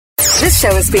This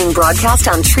show is being broadcast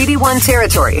on Treaty 1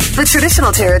 territory, the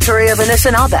traditional territory of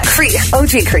Anishinaabe, Cree,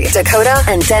 Oji-Cree, Dakota,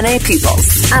 and Dene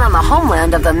peoples, and on the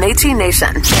homeland of the Métis Nation.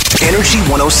 Energy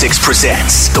 106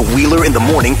 presents the Wheeler in the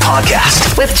Morning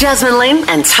podcast with Jasmine Lane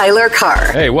and Tyler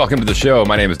Carr. Hey, welcome to the show.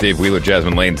 My name is Dave Wheeler,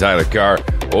 Jasmine Lane, Tyler Carr.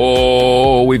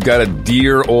 Oh, we've got a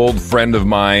dear old friend of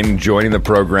mine joining the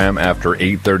program after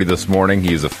 8:30 this morning.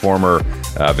 He is a former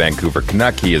Vancouver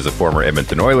Canuck. He is a former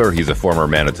Edmonton Oiler. He's a former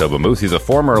Manitoba Moose. He's a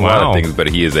former a lot of things, but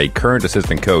he is a current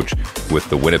assistant coach with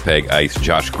the Winnipeg Ice.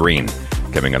 Josh Green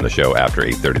coming on the show after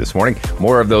 8:30 this morning.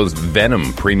 More of those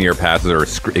Venom Premier passes or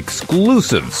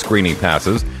exclusive screening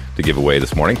passes to give away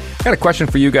this morning. I got a question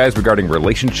for you guys regarding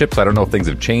relationships. I don't know if things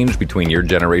have changed between your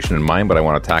generation and mine, but I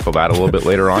want to tackle that a little bit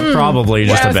later on. Probably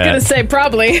just a bit. I was going to say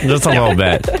probably. Just a little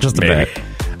bit. Just a bit.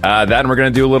 That, and we're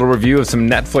going to do a little review of some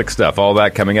Netflix stuff. All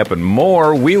that coming up and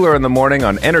more. Wheeler in the Morning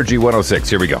on Energy 106.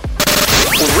 Here we go.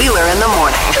 Wheeler in the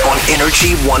Morning on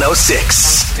Energy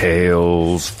 106.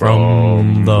 Tales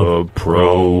from the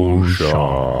Pro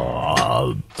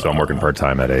Shop. So I'm working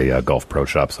part-time at a golf pro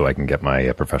shop so I can get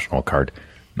my professional card.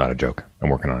 Not a joke. I'm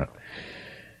working on it.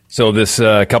 So this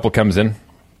couple comes in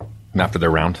after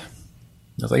their round.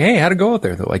 I was like, hey, how'd it go out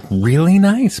there? They're like, really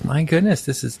nice. My goodness,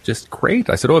 this is just great.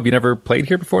 I said, oh, have you never played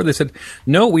here before? They said,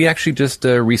 no, we actually just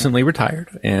recently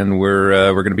retired, and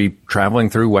we're going to be traveling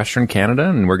through Western Canada,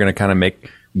 and we're going to kind of make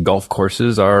golf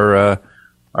courses our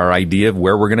idea of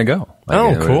where we're going to go.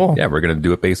 Like, cool. Yeah, we're going to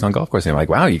do it based on golf courses. And I'm like,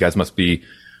 wow, you guys must be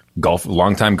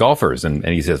longtime golfers. And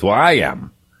he says, well, I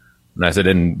am. And I said,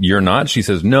 and you're not? She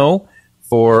says, no.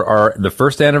 For the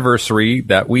first anniversary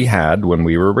that we had when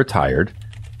we were retired,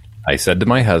 I said to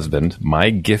my husband, my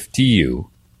gift to you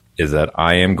is that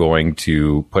I am going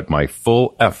to put my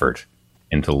full effort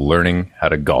into learning how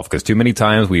to golf. Because too many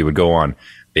times we would go on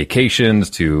vacations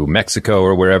to Mexico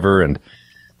or wherever, and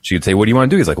she would say, what do you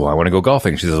want to do? He's like, well, I want to go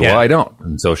golfing. She says, well, I don't.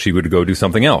 And so she would go do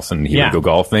something else, and he would go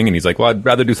golfing, and he's like, well, I'd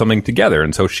rather do something together.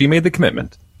 And so she made the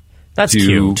commitment. That's to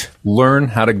cute. Learn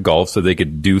how to golf so they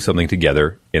could do something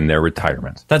together in their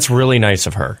retirement. That's really nice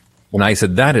of her. And I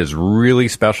said, that is really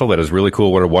special. That is really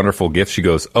cool. What a wonderful gift. She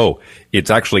goes, oh,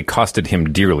 it's actually costed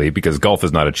him dearly because golf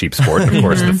is not a cheap sport. Of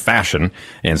course, the fashion.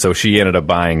 And so she ended up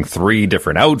buying 3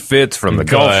 different outfits from the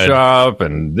golf shop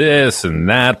and this and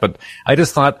that. But I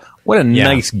just thought, what a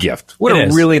nice gift. What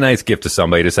a really nice gift to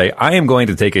somebody to say, I am going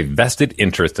to take a vested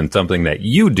interest in something that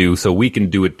you do so we can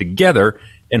do it together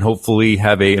and hopefully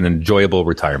have an enjoyable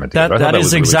retirement together. That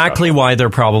is exactly why they're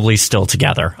probably still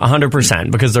together, 100%,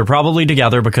 because they're probably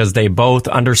together because they both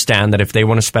understand that if they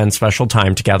want to spend special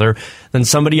time together, then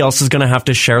somebody else is going to have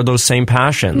to share those same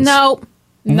passions. No.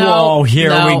 We go. Here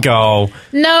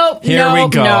we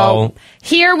go.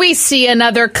 Here we see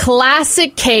another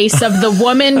classic case of the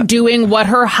woman doing what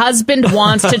her husband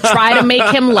wants to try to make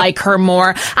him like her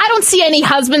more. I don't see any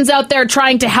husbands out there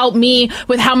trying to help me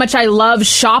with how much I love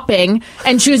shopping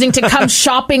and choosing to come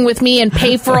shopping with me and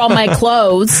pay for all my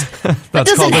clothes. That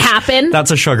doesn't happen. That's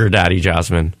a sugar daddy,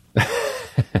 Jasmine.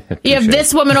 You have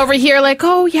this woman over here like,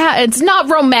 oh, yeah, it's not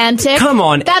romantic. Come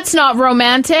on. That's not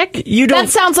romantic. You don't...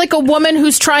 That sounds like a woman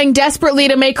who's trying desperately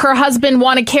to make her husband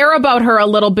want to care about her a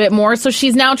little bit more. So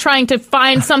she's now trying to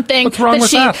find something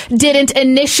that she didn't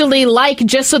initially like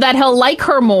just so that he'll like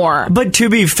her more. But to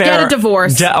be fair... Get a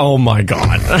divorce. Oh, my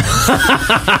God.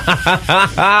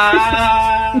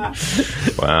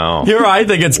 Wow. Here I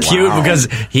think it's cute because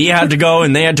he had to go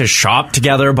and they had to shop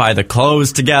together, buy the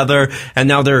clothes together, and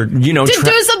now they're,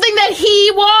 do something that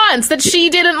he wants that she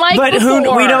didn't like but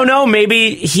before. We don't know.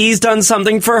 Maybe he's done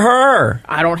something for her.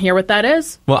 I don't hear what that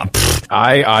is. Well,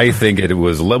 I think it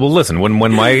was, well, listen,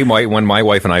 when my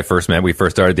wife and I first met, we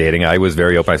first started dating, I was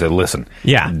very open. I said, listen,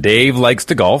 Dave likes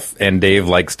to golf and Dave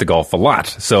likes to golf a lot.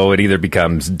 So it either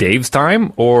becomes Dave's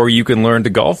time or you can learn to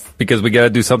golf because we got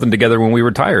to do something together when we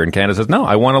retire. And Candace says, no,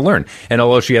 I want to learn. And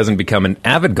although she hasn't become an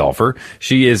avid golfer,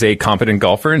 she is a competent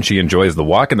golfer and she enjoys the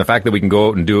walk. And the fact that we can go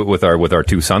out and do it with our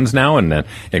 2 sons now and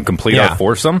complete our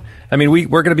foursome. I mean,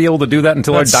 we're going to be able to do that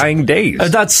until our dying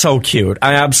days. That's so cute.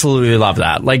 I absolutely love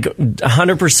that. Like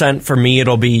 100% for me,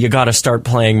 it'll be you got to start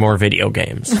playing more video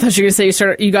games. I thought you were going to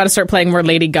say you got to start playing more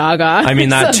Lady Gaga. I mean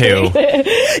that too.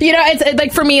 It's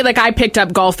like for me, like I picked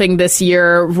up golfing this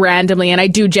year randomly, and I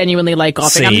do genuinely like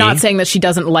golfing. I'm not saying that she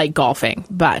doesn't like golfing,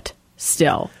 but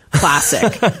still,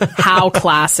 classic. How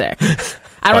classic.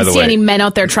 I don't see any men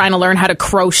out there trying to learn how to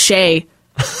crochet.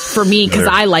 For me, because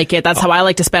I like it. That's how I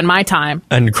like to spend my time.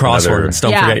 And crosswords.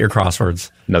 Don't forget your crosswords.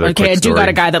 I do got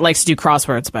a guy that likes to do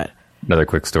crosswords, but... Another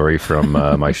quick story from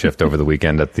my shift over the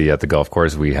weekend at the golf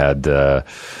course. We had a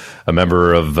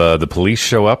member of the police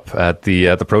show up at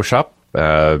the pro shop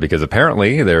because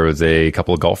apparently there was a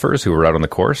couple of golfers who were out on the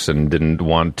course and didn't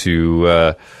want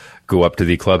to go up to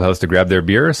the clubhouse to grab their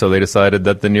beer, so they decided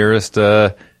that the nearest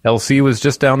LC was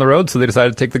just down the road, so they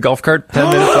decided to take the golf cart 10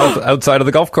 minutes outside of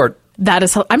the golf court. That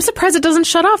is, I'm surprised it doesn't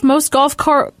shut off. Most golf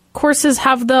courses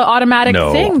have the automatic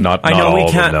thing. Not all we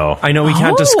of can't. them, no. I know we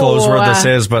can't disclose where this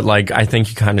is, but like I think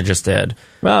you kind of just did.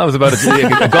 Well, it was about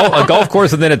a golf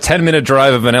course and then a 10-minute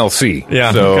drive of an LC.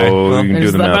 Yeah, so okay. Well, you can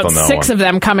do the math on that one. There's about 6 of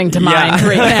them coming to mind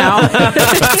right now.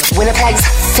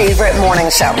 Winnipeg's favorite morning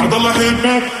show.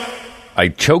 I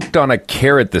choked on a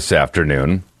carrot this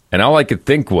afternoon, and all I could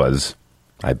think was,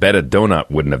 I bet a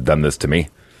donut wouldn't have done this to me.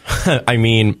 I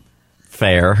mean,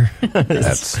 fair.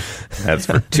 That's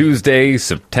for Tuesday,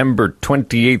 September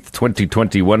 28th,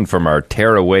 2021, from our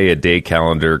Tear Away a Day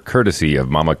calendar, courtesy of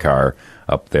Mama Car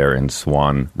up there in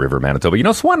Swan River, Manitoba. You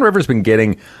know, Swan River's been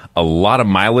getting a lot of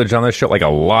mileage on this show, like a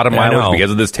lot of mileage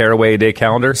because of this Tear Away a Day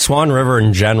calendar. Swan River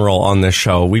in general on this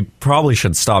show, we probably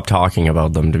should stop talking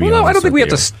about them, to be honest. No, I don't think we have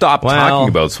to stop Well, talking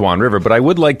about Swan River, but I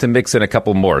would like to mix in a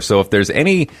couple more. So if there's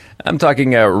any, I'm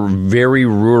talking very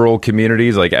rural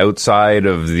communities, like outside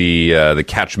of the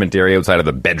catchment area, outside of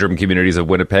the bedroom communities of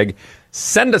Winnipeg,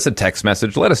 send us a text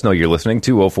message. Let us know you're listening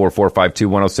to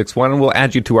 044521061, and we'll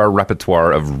add you to our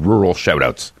repertoire of rural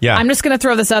shoutouts. Yeah. I'm just going to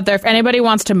throw this out there. If anybody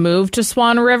wants to move to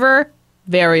Swan River,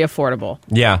 very affordable.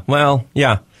 Yeah, well,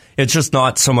 yeah. It's just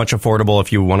not so much affordable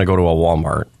if you want to go to a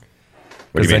Walmart.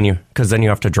 What do you mean? Because then you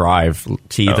have to drive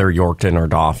to either Yorkton or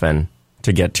Dauphin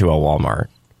to get to a Walmart.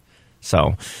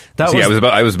 So that was...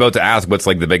 I was about to ask what's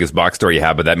like the biggest box store you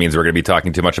have, but that means we're going to be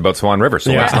talking too much about Swan River,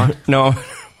 so let's not. No.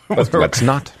 Let's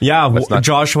not. Yeah, Let's not.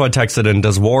 Joshua texted in,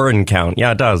 does Warren count?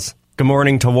 Yeah, it does. Good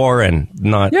morning to Warren,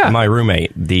 not my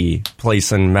roommate, the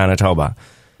place in Manitoba.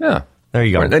 Yeah. There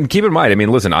you go. And keep in mind, I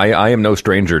mean, listen, I am no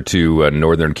stranger to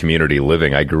northern community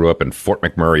living. I grew up in Fort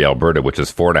McMurray, Alberta, which is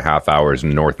 4.5 hours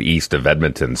northeast of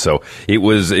Edmonton. So it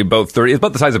was about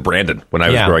the size of Brandon when I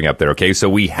was growing up there. Okay, so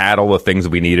we had all the things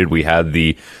we needed. We had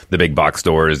the big box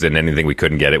stores, and anything we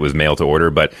couldn't get, it was mail to order.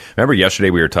 But remember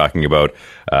yesterday we were talking about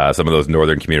some of those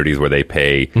northern communities where they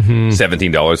pay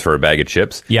 $17 for a bag of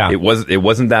chips. Yeah, it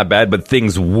wasn't that bad, but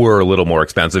things were a little more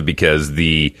expensive because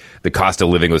the cost of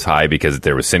living was high because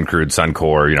there was Syncrude,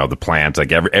 Suncor, you know, the plants,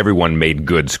 like everyone made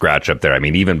good scratch up there. I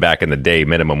mean, even back in the day,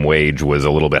 minimum wage was a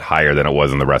little bit higher than it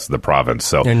was in the rest of the province.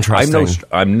 So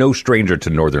I'm no stranger to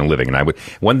northern living. And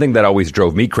one thing that always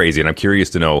drove me crazy, and I'm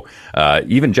curious to know,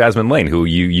 even Jasmine Lane, who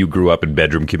you grew up in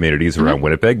bedroom communities around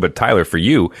Winnipeg, but Tyler, for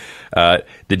you,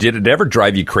 did it ever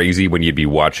drive you crazy when you'd be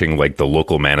watching like the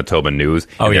local Manitoba news?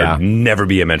 And there'd never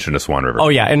be a mention of Swan River. Oh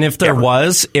yeah, and if there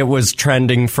was, it was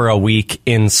trending for a week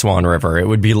in Swan River. It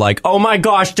would be like, oh my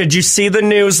gosh, did you see the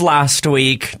news last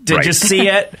week? Did you see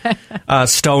it?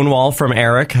 Stonewall from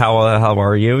Eric. How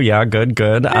are you? Yeah, good.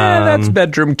 That's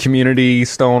bedroom community,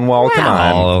 Stonewall.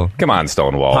 Come on,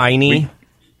 Stonewall. Piney.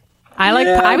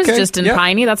 I was just in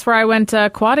Piney. That's where I went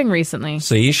quadding recently.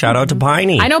 See, shout out to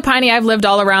Piney. I know Piney. I've lived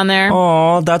all around there.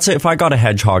 Oh, that's it. If I got a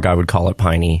hedgehog, I would call it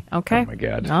Piney. Okay. Oh my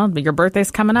God. Oh, but your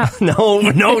birthday's coming up. No,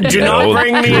 do not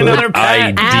bring me another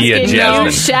pet. Asking Jasmine.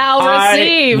 you shall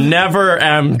receive. I never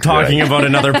am talking about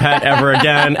another pet ever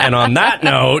again. And on that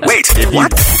note... Wait,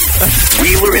 what?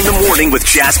 Wheeler in the Morning with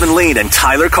Jasmine Lane and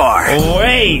Tyler Carr.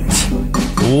 Wait.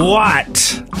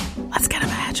 What? Let's get him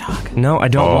a hedgehog. No, I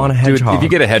don't want a hedgehog. Dude, if you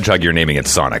get a hedgehog, you're naming it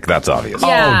Sonic. That's obvious.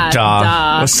 Yeah,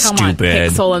 duh. That's Come stupid. on,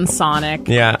 Pixel and Sonic.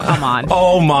 Yeah. Come on.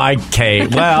 Oh, my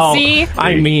Kate. Well, See?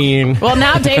 I mean... Well,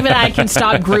 now Dave and I can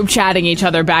stop group chatting each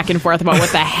other back and forth about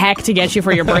what the heck to get you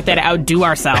for your birthday to outdo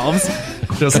ourselves.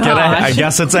 Just get I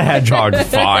guess it's a hedgehog.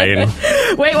 Fine.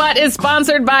 Wait What is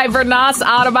sponsored by Vernas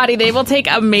Auto Body. They will take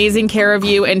amazing care of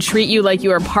you and treat you like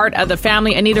you are part of the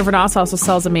family. Anita Vernas also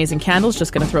sells amazing candles.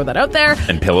 Just going to throw that out there.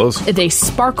 And pillows. They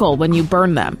sparkle when you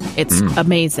burn them. It's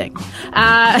amazing.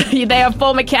 They have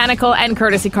full mechanical and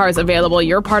courtesy cars available.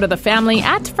 You're part of the family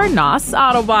at Vernas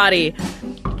Auto Body.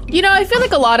 You know, I feel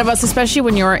like a lot of us, especially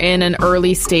when you're in an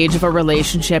early stage of a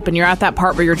relationship and you're at that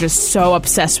part where you're just so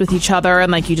obsessed with each other and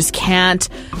like you just can't,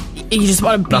 you just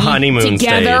want to be honeymoon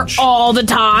together stage. all the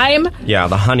time. Yeah,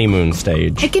 the honeymoon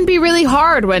stage. It can be really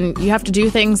hard when you have to do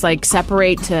things like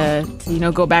separate to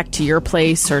go back to your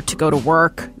place or to go to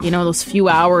work. You know, those few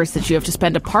hours that you have to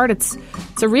spend apart, it's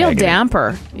a real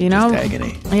damper, you know? Just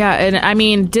agony. Yeah, and I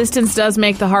mean, distance does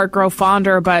make the heart grow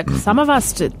fonder, but some of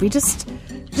us, we just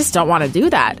don't want to do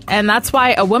that. And that's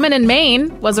why a woman in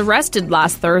Maine was arrested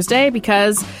last Thursday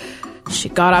because she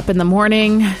got up in the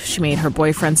morning, she made her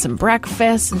boyfriend some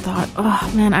breakfast and thought,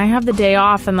 oh man, I have the day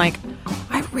off and like,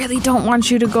 I really don't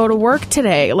want you to go to work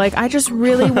today. Like, I just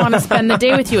really want to spend the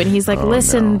day with you. And he's like,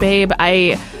 listen, babe,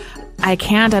 I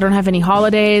can't. I don't have any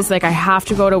holidays. Like, I have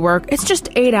to go to work. It's just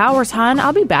 8 hours, hon.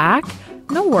 I'll be back.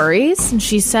 No worries. And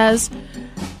she says,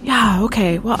 yeah,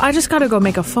 okay. Well, I just got to go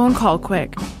make a phone call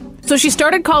quick. So she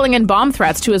started calling in bomb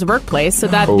threats to his workplace so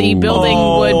that the building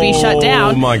would be shut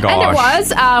down. Oh, my gosh. And it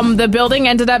was. The building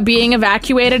ended up being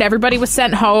evacuated. Everybody was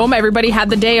sent home. Everybody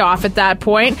had the day off at that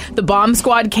point. The bomb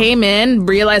squad came in,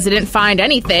 realized they didn't find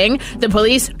anything. The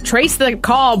police traced the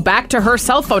call back to her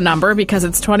cell phone number because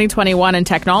it's 2021 and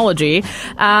technology.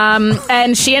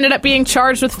 And she ended up being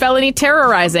charged with felony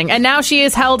terrorizing. And now she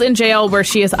is held in jail where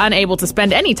she is unable to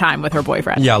spend any time with her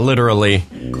boyfriend. Yeah, literally.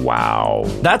 Wow.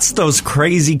 That's those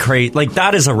crazy, like,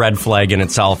 that is a red flag in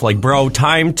itself. Like, bro,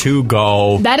 time to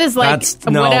go. That is like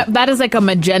that is like a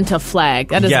magenta flag.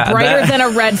 That is brighter than a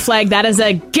red flag. That is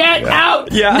a get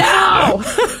out now.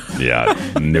 Yeah,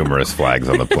 numerous flags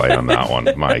on the play on that one.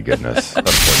 My goodness.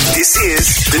 This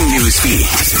is the News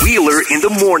Feed. Wheeler in the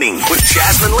Morning with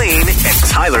Jasmine Lane and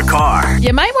Tyler Carr.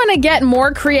 You might want to get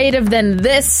more creative than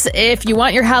this if you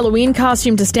want your Halloween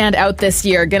costume to stand out this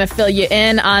year. Gonna fill you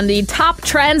in on the top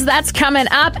trends that's coming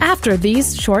up after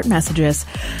these short messages.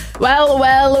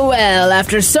 Well,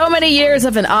 after so many years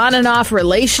of an on and off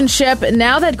relationship,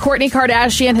 now that Kourtney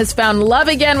Kardashian has found love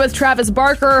again with Travis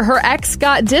Barker, her ex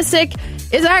Scott Disick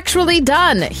is actually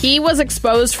done. He was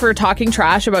exposed for talking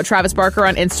trash about Travis Barker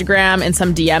on Instagram in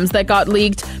some DMs that got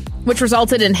leaked, which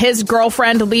resulted in his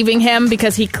girlfriend leaving him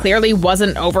because he clearly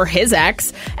wasn't over his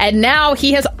ex. And now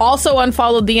he has also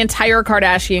unfollowed the entire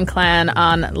Kardashian clan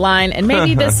online. And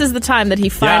maybe this is the time that he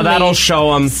finally that'll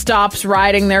show him. Stops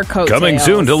riding their coattails. Coming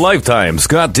soon to Lifetime,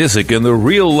 Scott Disick and the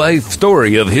real-life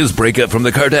story of his breakup from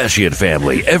the Kardashian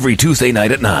family every Tuesday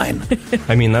night at 9.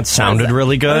 I mean, that sounded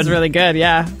really good. That was really good,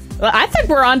 yeah. Well, I think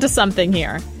we're onto something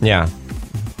here. Yeah.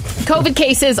 COVID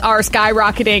cases are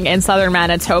skyrocketing in southern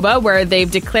Manitoba, where they've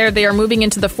declared they are moving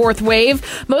into the fourth wave.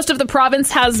 Most of the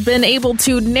province has been able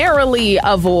to narrowly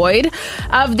avoid.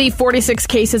 Of the 46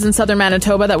 cases in southern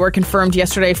Manitoba that were confirmed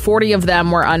yesterday, 40 of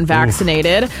them were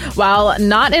unvaccinated. While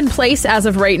not in place as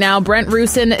of right now, Brent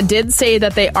Roussin did say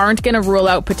that they aren't going to rule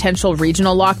out potential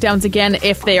regional lockdowns again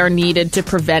if they are needed to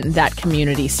prevent that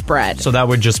community spread. So that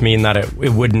would just mean that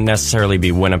it wouldn't necessarily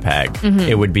be Winnipeg. Mm-hmm.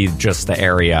 It would be just the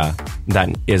area that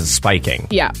is spiking.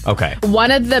 Yeah. Okay.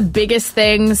 One of the biggest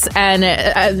things, and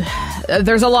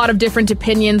there's a lot of different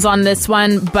opinions on this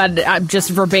one, but just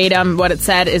verbatim, what it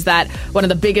said is that one of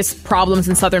the biggest problems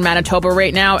in southern Manitoba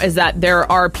right now is that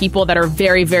there are people that are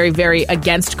very, very, very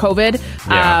against COVID.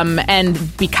 Yeah.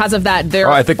 And because of that,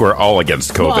 I think we're all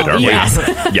against COVID, aren't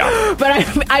we? Yeah.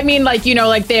 But I mean, like, you know,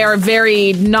 like they are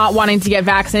very not wanting to get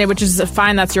vaccinated, which is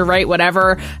fine. That's your right,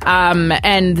 whatever.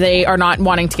 And they are not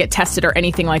wanting to get tested or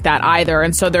anything like that either.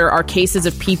 And so there are cases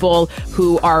of people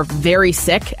who are very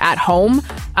sick at home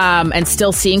and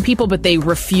still seeing people, but they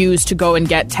refuse to go and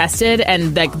get tested.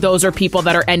 And like those are people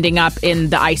that are ending up in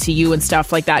the ICU and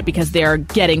stuff like that because they're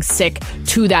getting sick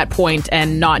to that point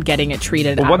and not getting it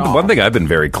treated at all. One thing I've been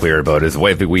very clear about is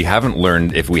if we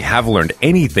have learned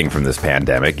anything from this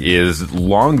pandemic is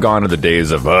long gone are the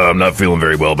days of, I'm not feeling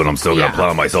very well, but I'm still going to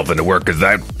plow myself into work because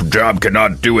that job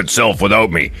cannot do itself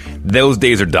without me. Those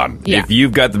days are done. Yeah. If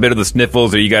you've got the bit of the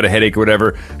sniffles or you got a headache or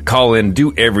whatever, call in,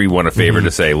 do everyone a favor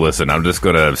to say, listen, I'm just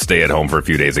going to stay at home for a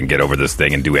few days and get over this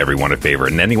thing and do everyone a favor.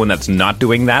 And anyone that's not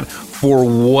doing that for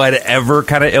whatever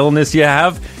kind of illness you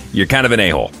have, you're kind of an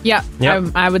a-hole. Yeah,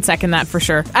 yep. I would second that for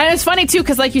sure. And it's funny, too,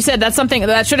 because like you said, that's something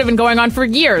that should have been going on for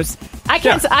years.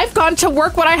 I've gone to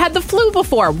work when I had the flu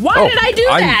before. Why did I do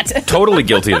that? I'm totally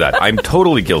guilty of that. I'm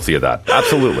totally guilty of that.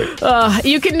 Absolutely.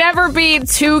 You can never be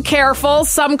too careful.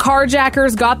 Some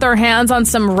carjackers got their hands on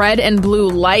some red and blue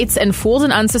lights and fooled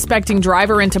an unsuspecting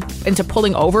driver into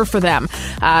pulling over for them.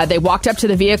 They walked up to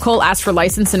the vehicle, asked for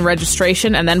license and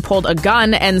registration, and then pulled a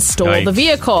gun and stole the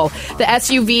vehicle. The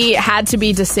SUV had to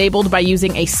be disabled by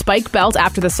using a spike belt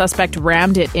after the suspect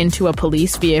rammed it into a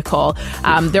police vehicle.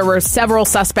 There were several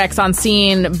suspects on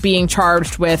scene being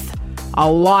charged with a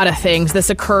lot of things. This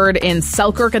occurred in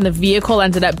Selkirk, and the vehicle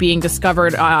ended up being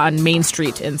discovered on Main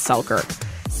Street in Selkirk.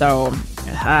 So,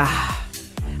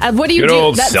 what do you do? Good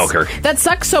old Selkirk. That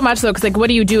sucks so much, though, because like, what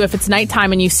do you do if it's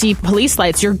nighttime and you see police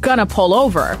lights? You're gonna pull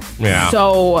over. Yeah.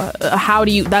 So how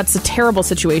do you? That's a terrible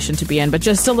situation to be in. But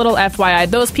just a little FYI,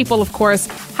 those people, of course,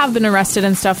 have been arrested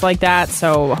and stuff like that.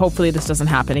 So hopefully this doesn't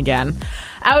happen again.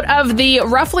 Out of the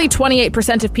roughly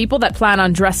 28% of people that plan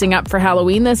on dressing up for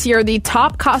Halloween this year, the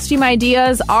top costume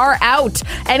ideas are out.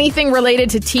 Anything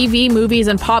related to TV, movies,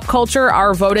 and pop culture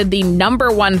are voted the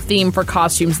number one theme for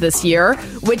costumes this year.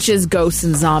 Witches, ghosts,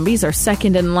 and zombies are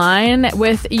second in line,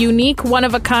 with unique,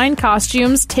 one-of-a-kind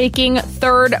costumes taking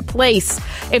third place.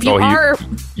 If you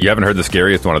you haven't heard the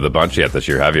scariest one of the bunch yet this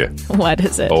year, have you? What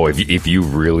is it? Oh, if you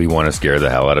really want to scare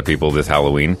the hell out of people this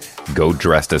Halloween, go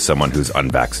dressed as someone who's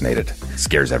unvaccinated. It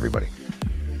scares everybody.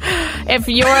 If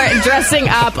you're dressing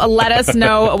up, let us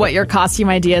know what your costume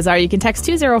ideas are. You can text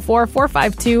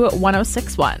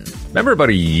 204-452-1061. Remember about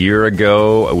a year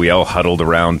ago, we all huddled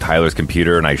around Tyler's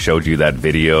computer and I showed you that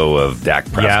video of Dak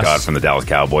Prescott from the Dallas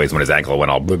Cowboys when his ankle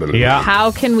went all blah, blah, blah. Yeah.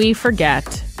 How can we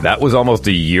forget? That was almost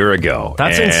a year ago.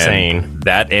 That's insane.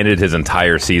 That ended his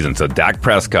entire season. So Dak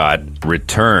Prescott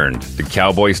returned to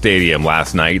Cowboy Stadium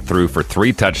last night, threw for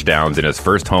 3 touchdowns in his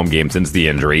first home game since the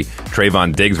injury.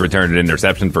 Trayvon Diggs returned an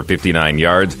interception for 59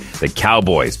 yards. The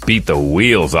Cowboys beat the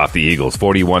wheels off the Eagles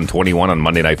 41-21 on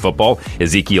Monday Night Football.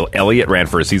 Ezekiel Elliott ran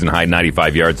for a season-high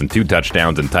 95 yards and 2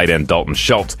 touchdowns, and tight end Dalton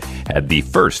Schultz had the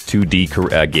first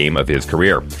 2D game of his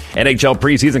career. NHL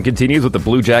preseason continues with the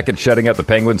Blue Jackets shutting out the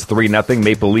Penguins 3-0.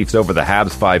 Maple Leafs over the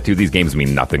Habs 5-2. These games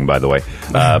mean nothing, by the way.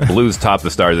 Blues top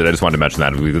the Stars. I just wanted to mention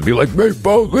that. We'd be like,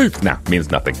 Maple Leafs. Nah, means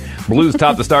nothing. Blues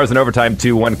top the Stars in overtime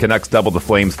 2-1. Canucks doubled the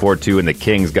Flames 4-2. And the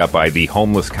Kings got by the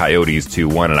Homeless Coyotes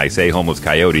 2-1. And I say Homeless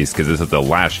Coyotes because this is the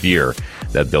last year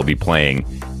that they'll be playing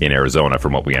in Arizona,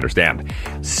 from what we understand.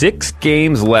 6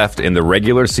 games left in the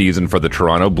regular season for the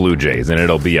Toronto Blue Jays, and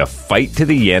it'll be a fight to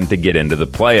the end to get into the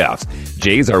playoffs.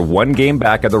 Jays are 1 game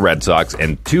back of the Red Sox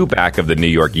and 2 back of the New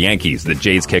York Yankees. The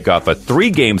Jays kick off a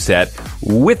 3-game set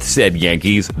with said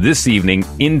Yankees this evening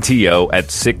in TO at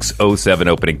 6:07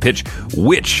 opening pitch,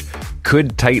 which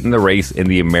could tighten the race in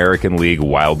the American League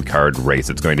wild card race.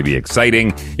 It's going to be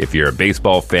exciting. If you're a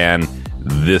baseball fan,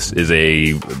 this is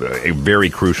a very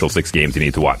crucial 6 games you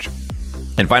need to watch.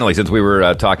 And finally, since we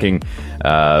were talking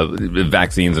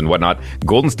vaccines and whatnot,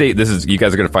 Golden State, you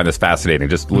guys are going to find this fascinating.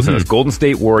 Just listen to this. Golden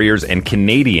State Warriors and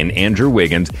Canadian Andrew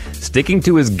Wiggins sticking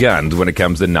to his guns when it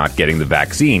comes to not getting the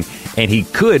vaccine. And he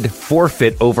could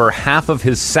forfeit over half of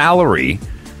his salary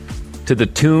to the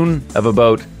tune of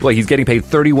he's getting paid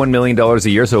 $31 million a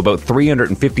year, so about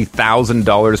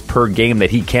 $350,000 per game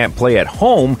that he can't play at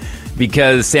home,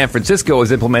 because San Francisco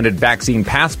has implemented vaccine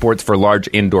passports for large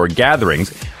indoor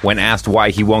gatherings. When asked why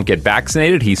he won't get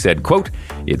vaccinated, he said, quote,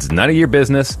 "It's none of your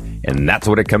business, and that's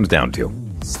what it comes down to."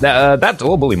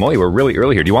 Holy moly, we're really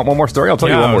early here. Do you want one more story? I'll tell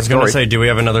you one more story. I was going to say, do we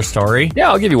have another story? Yeah,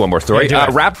 I'll give you one more story. Yeah,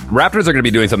 Raptors are going to be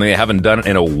doing something they haven't done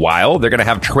in a while. They're going to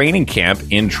have training camp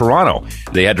in Toronto.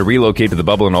 They had to relocate to the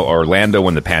bubble in Orlando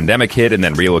when the pandemic hit, and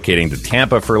then relocating to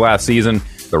Tampa for last season.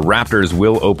 The Raptors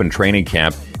will open training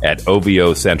camp at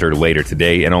OVO Center later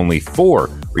today, and only 4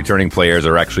 returning players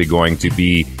are actually going to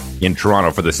be in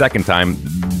Toronto for the second time.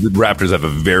 The Raptors have a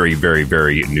very, very,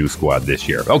 very new squad this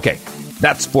year. Okay,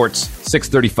 that's sports.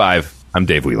 6:35. I'm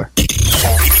Dave Wheeler.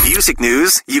 Music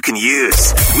news you can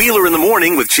use. Wheeler in the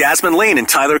Morning with Jasmine Lane and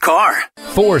Tyler Carr.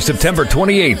 For September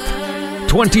 28th,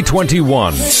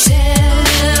 2021.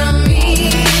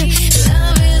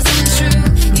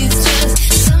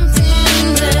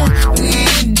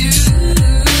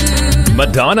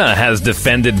 Madonna has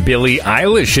defended Billie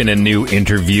Eilish in a new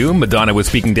interview. Madonna was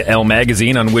speaking to Elle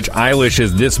magazine, on which Eilish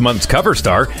is this month's cover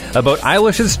star, about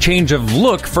Eilish's change of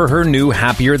look for her new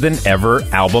Happier Than Ever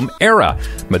album era.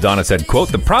 Madonna said,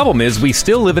 quote, "The problem is we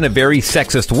still live in a very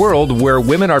sexist world where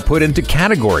women are put into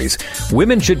categories.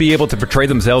 Women should be able to portray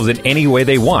themselves in any way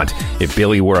they want. If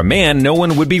Billie were a man, no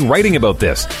one would be writing about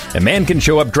this. A man can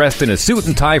show up dressed in a suit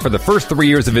and tie for the first 3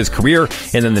 years of his career,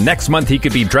 and then the next month he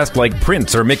could be dressed like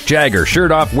Prince or Mick Jagger,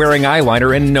 shirt off, wearing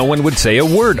eyeliner, and no one would say a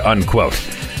word," unquote.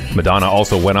 Madonna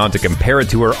also went on to compare it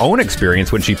to her own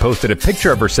experience when she posted a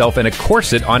picture of herself in a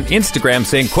corset on Instagram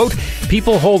saying, quote,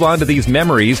 "People hold on to these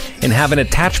memories and have an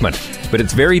attachment, but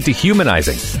it's very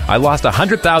dehumanizing. I lost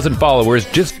 100,000 followers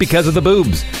just because of the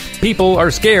boobs. People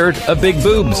are scared of big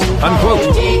boobs,"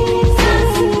 unquote.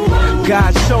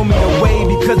 God show me the way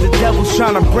because the devil's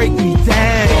trying to break me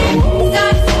down.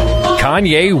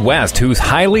 Kanye West, whose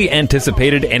highly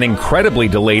anticipated and incredibly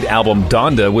delayed album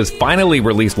Donda was finally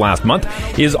released last month,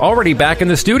 is already back in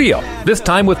the studio, this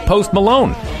time with Post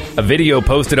Malone. A video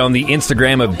posted on the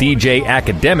Instagram of DJ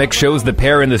Academic shows the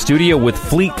pair in the studio with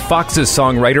Fleet Foxes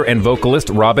songwriter and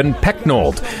vocalist Robin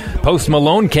Pecknold. Post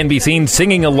Malone can be seen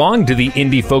singing along to the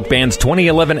indie folk band's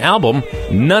 2011 album.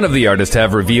 None of the artists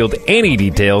have revealed any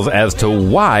details as to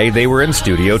why they were in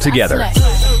studio together.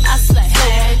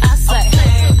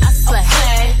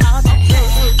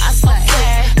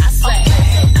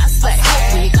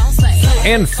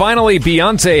 And finally,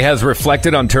 Beyonce has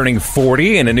reflected on turning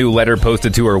 40 in a new letter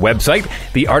posted to her website.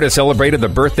 The artist celebrated the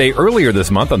birthday earlier this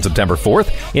month on September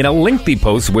 4th in a lengthy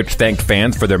post which thanked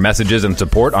fans for their messages and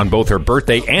support on both her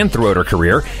birthday and throughout her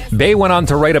career. Bey went on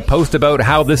to write a post about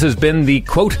how this has been the,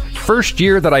 quote, first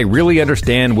year that I really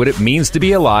understand what it means to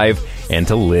be alive and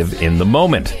to live in the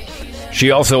moment.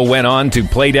 She also went on to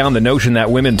play down the notion that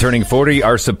women turning 40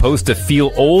 are supposed to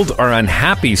feel old or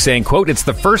unhappy, saying, quote, it's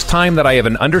the first time that I have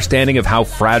an understanding of how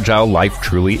fragile life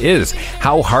truly is,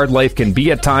 how hard life can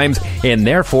be at times, and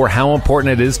therefore how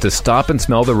important it is to stop and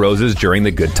smell the roses during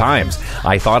the good times.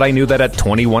 I thought I knew that at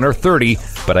 21 or 30,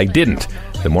 but I didn't.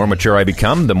 The more mature I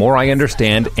become, the more I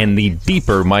understand, and the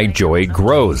deeper my joy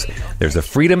grows. There's a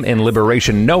freedom and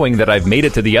liberation knowing that I've made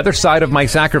it to the other side of my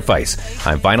sacrifice.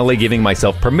 I'm finally giving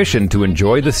myself permission to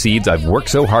enjoy the seeds I've worked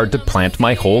so hard to plant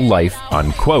my whole life,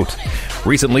 unquote.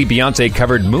 Recently, Beyonce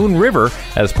covered Moon River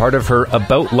as part of her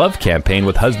About Love campaign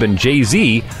with husband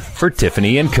Jay-Z for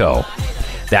Tiffany & Co.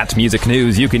 That's music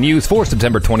news you can use for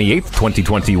September 28th,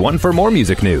 2021. For more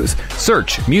music news,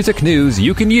 search Music News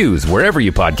You Can Use wherever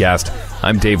you podcast.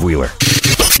 I'm Dave Wheeler.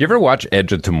 You ever watch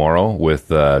Edge of Tomorrow with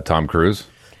Tom Cruise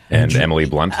and Emily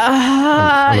Blunt?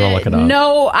 I'm gonna look it up.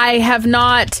 No, I have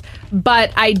not.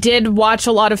 But I did watch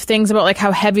a lot of things about like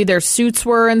how heavy their suits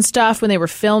were and stuff when they were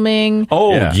filming.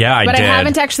 Oh, yeah, I did. But I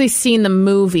haven't actually seen the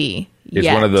movie. It's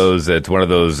yet. one of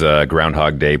those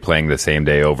Groundhog Day playing the same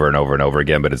day over and over and over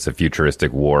again, but it's a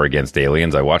futuristic war against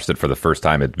aliens. I watched it for the first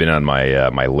time. It's been on my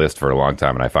my list for a long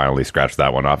time, and I finally scratched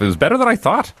that one off. It was better than I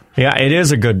thought. Yeah, it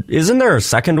is a good... Isn't there a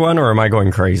second one, or am I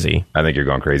going crazy? I think you're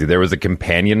going crazy. There was a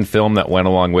companion film that went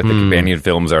along with it. Companion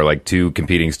films are like two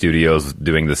competing studios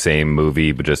doing the same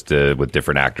movie, but just with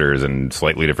different actors and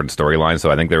slightly different storylines. So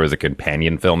I think there was a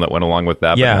companion film that went along with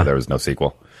that, but no, there was no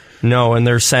sequel. No, and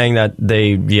they're saying that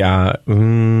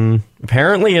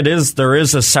apparently there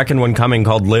is a second one coming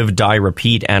called Live, Die,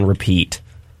 Repeat, and Repeat.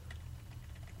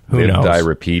 Who knows? Die,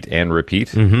 Repeat, and Repeat?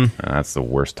 Mm-hmm. That's the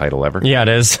worst title ever. Yeah, it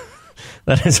is.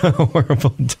 That is a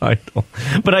horrible title.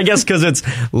 But I guess because it's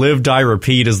Live, Die,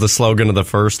 Repeat is the slogan of the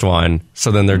first one,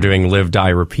 so then they're doing Live, Die,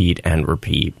 Repeat, and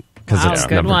Repeat, because it's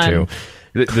number one.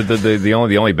 2. The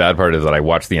only bad part is that I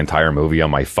watched the entire movie on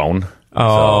my phone.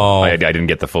 Oh, so I didn't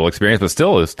get the full experience, but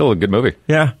still, it's still a good movie.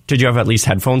 Yeah. Did you have at least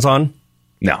headphones on?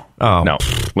 No. Oh. No.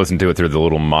 Listen to it through the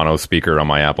little mono speaker on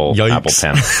my Apple 10.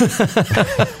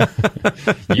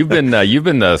 You've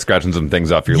been scratching some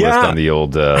things off your list on the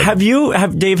old.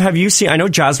 Dave? Have you seen? I know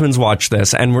Jasmine's watched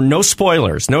this, and we're no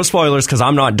spoilers because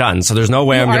I'm not done. So there's no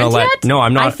way I'm going to let. Yet? No,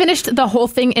 I'm not. I finished the whole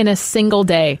thing in a single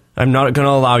day. I'm not going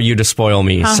to allow you to spoil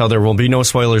me, so there will be no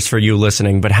spoilers for you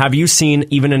listening. But have you seen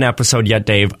even an episode yet,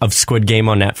 Dave, of Squid Game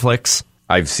on Netflix?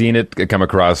 I've seen it come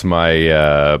across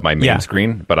my my main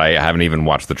screen, but I haven't even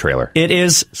watched the trailer. It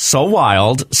is so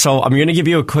wild. So I'm going to give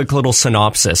you a quick little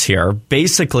synopsis here.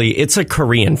 Basically, it's a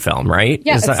Korean film, right?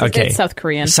 Yeah, it's South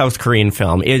Korean. South Korean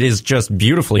film. It is just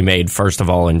beautifully made, first of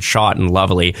all, and shot and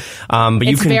lovely. But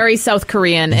it's very South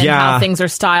Korean in how things are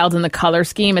styled and the color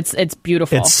scheme. It's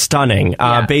beautiful. It's stunning.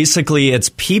 Basically, it's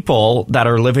people that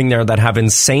are living there that have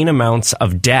insane amounts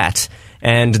of debt,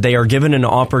 and they are given an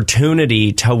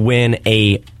opportunity to win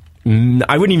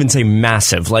I wouldn't even say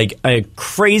massive, like a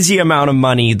crazy amount of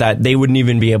money that they wouldn't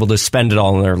even be able to spend it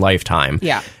all in their lifetime.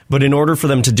 Yeah. But in order for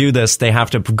them to do this, they have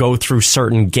to go through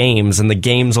certain games, and the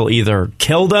games will either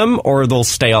kill them or they'll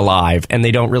stay alive. And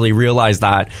they don't really realize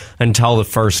that until the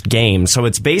first game. So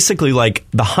it's basically like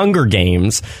the Hunger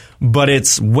Games, but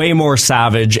it's way more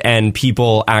savage, and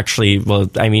people actually,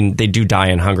 they do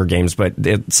die in Hunger Games, but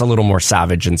it's a little more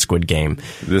savage in Squid Game.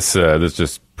 This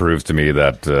just proves to me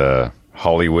that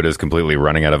Hollywood is completely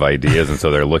running out of ideas, and so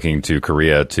they're looking to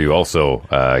Korea to also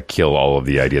kill all of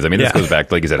the ideas. I mean, this goes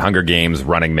back, like you said, Hunger Games,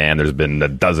 Running Man. There's been a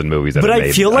dozen movies that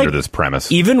have made under this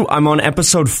premise. Even I'm on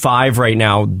episode 5 right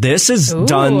now. This is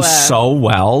done so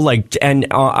well. I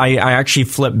actually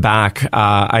flipped back.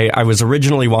 I was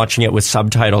originally watching it with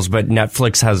subtitles, but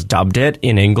Netflix has dubbed it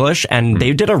in English, and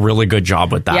they did a really good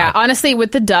job with that. Yeah, honestly,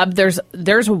 with the dub,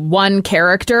 there's one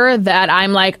character that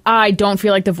I'm like, I don't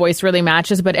feel like the voice really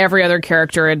matches, but every other character,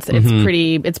 it's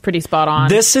pretty spot on.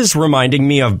 This is reminding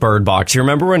me of Bird Box. You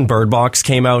remember when Bird Box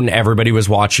came out and everybody was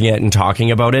watching it and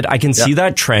talking about it? I can see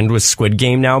that trend with Squid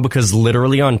Game now, because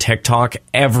literally on TikTok,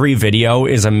 every video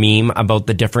is a meme about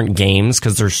the different games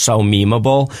because they're so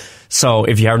memeable. So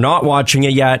if you're not watching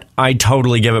it yet, I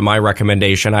totally give it my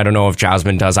recommendation. I don't know if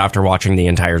Jasmine does after watching the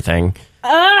entire thing.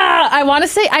 I want to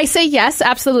say, I say yes,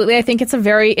 absolutely. I think it's a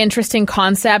very interesting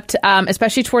concept,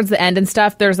 especially towards the end and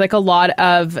stuff. There's like a lot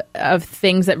of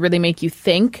things that really make you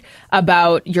think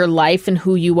about your life and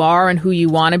who you are and who you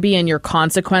want to be and your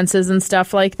consequences and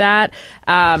stuff like that.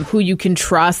 Who you can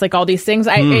trust, like all these things.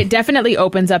 It definitely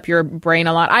opens up your brain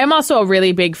a lot. I am also a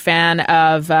really big fan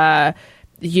of,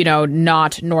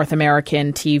 not North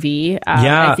American TV.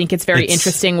 I think it's very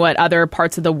interesting what other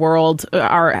parts of the world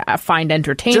find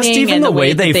entertaining. Just even and the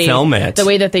way they film it. The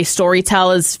way that they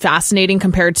storytell is fascinating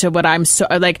compared to what I'm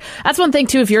that's one thing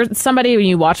too. If you're somebody when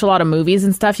you watch a lot of movies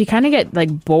and stuff, you kind of get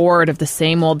like bored of the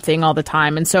same old thing all the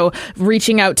time. And so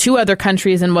reaching out to other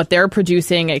countries and what they're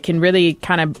producing, it can really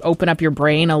kind of open up your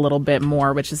brain a little bit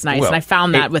more, which is nice. Well, and I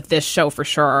found that with this show for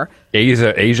sure.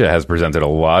 Asia has presented a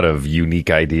lot of unique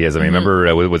ideas. I mean,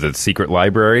 remember, was it Secret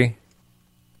Library?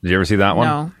 Did you ever see that one?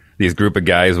 No. These group of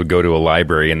guys would go to a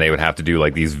library and they would have to do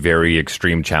like these very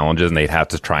extreme challenges and they'd have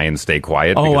to try and stay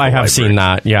quiet. Oh, I have seen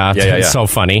that. Yeah. It's so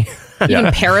funny.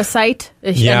 Even Parasite,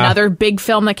 another big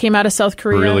film that came out of South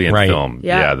Korea. Brilliant film.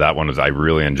 Yeah, that one I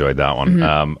really enjoyed that one.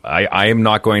 I am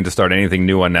not going to start anything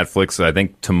new on Netflix. I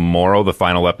think tomorrow the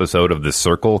final episode of The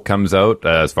Circle comes out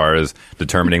as far as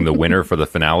determining the winner for the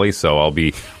finale. So I'll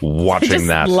be watching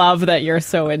that. I love that you're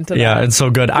so into that. Yeah, it's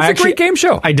so good. It's a great game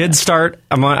show. I did start.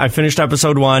 I finished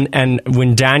episode 1, and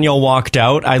when Daniel walked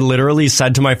out, I literally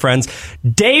said to my friends,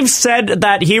 "Dave said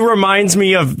that he reminds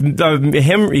me of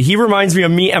him. He reminds me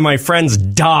of me and my friends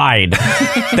died.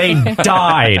 They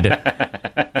died."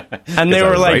 And they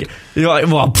were like,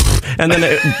 well, and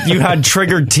then you had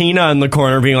triggered Tina in the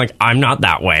corner being like, "I'm not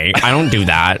that way. I don't do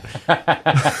that."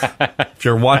 If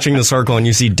you're watching The Circle and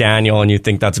you see Daniel and you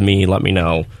think that's me, let me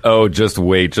know. Oh, just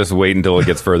wait until it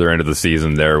gets further into the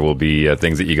season. There will be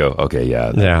things that you go, okay,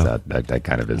 that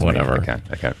kind of is whatever. Me.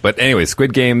 I can't. But anyway,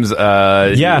 Squid Games.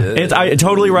 I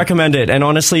totally recommend it. And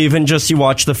honestly, even just you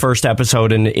watch the first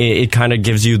episode and it kind of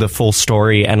gives you the full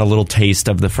story and a little taste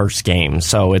of the first game.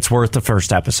 So it's worth the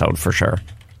first episode for sure.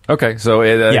 Okay, so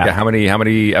how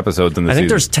many episodes in the season? I think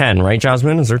there's 10, right,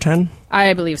 Jasmine? Is there 10?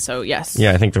 I believe so, yes.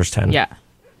 Yeah, I think there's 10. Yeah.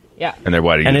 And they're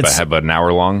about an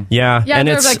hour long? Yeah, and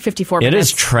they're like 54 minutes. It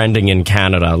is trending in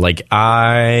Canada.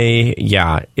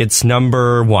 It's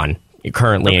number 1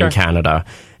 currently in Canada.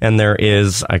 And there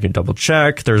is, I could double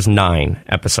check, there's 9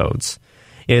 episodes.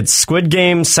 It's Squid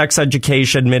Game, Sex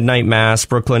Education, Midnight Mass,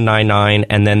 Brooklyn Nine-Nine,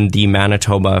 and then the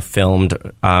Manitoba filmed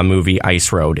movie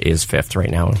Ice Road is 5th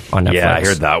right now on Netflix. Yeah, I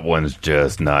heard that one's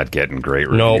just not getting great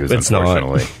reviews, no, it's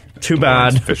unfortunately. Not. Too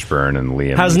bad. Fishburne and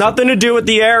Liam. Has nothing to do with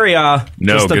the area.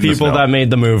 No, just the people that made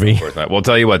the movie. Well,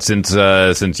 tell you what,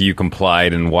 since you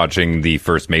complied in watching the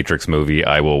first Matrix movie,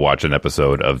 I will watch an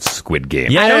episode of Squid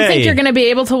Game. Yay. I don't think you're going to be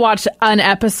able to watch an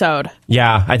episode.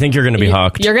 Yeah, I think you're going to be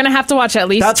hooked. You're going to have to watch at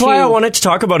least That's 2. why I wanted to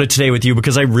talk about it today with you,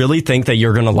 because I really think that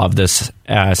you're going to love this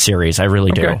series. I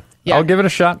really do. Yeah. I'll give it a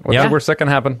shot. What's that can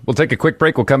happen? We'll take a quick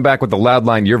break. We'll come back with the Loud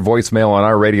Line, your voicemail on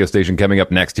our radio station coming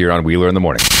up next here on Wheeler in the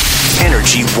Morning.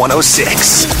 Energy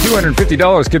 106.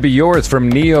 $250 could be yours from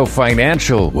Neo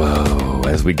Financial. Whoa.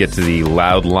 As we get to the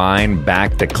Loud Line,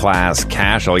 back to class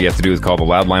cash. All you have to do is call the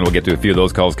Loud Line. We'll get to a few of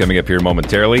those calls coming up here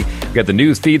momentarily. We've got the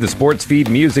news feed, the sports feed,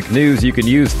 music news you can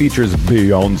use, features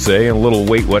Beyonce, and a little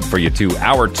wait what for you too.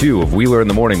 Hour 2 of Wheeler in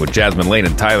the Morning with Jasmine Lane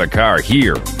and Tyler Carr.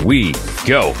 Here we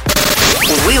go.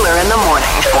 Wheeler in the Morning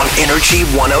on Energy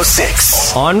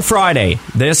 106. On Friday,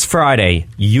 this Friday,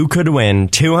 you could win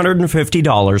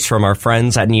 $250 from our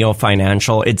friends at Neo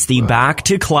Financial. It's the back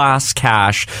to class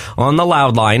cash on the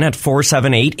Loud Line at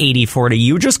 478-8040.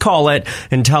 You just call it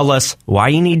and tell us why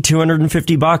you need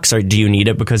 $250, or do you need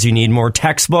it because you need more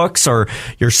textbooks or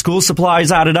your school supplies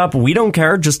added up? We don't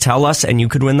care. Just tell us and you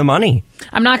could win the money.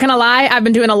 I'm not going to lie. I've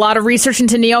been doing a lot of research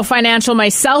into Neo Financial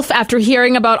myself after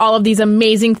hearing about all of these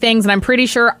amazing things, and I'm pretty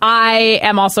sure I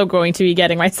am also going to be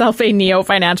getting myself a Neo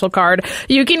Financial card.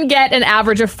 You can get an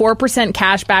average of 4%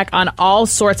 cash back on all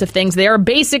sorts of things. They are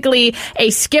basically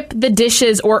a skip the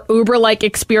dishes or Uber-like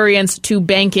experience to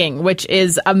banking, which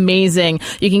is amazing.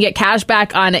 You can get cash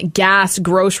back on gas,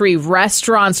 grocery,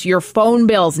 restaurants, your phone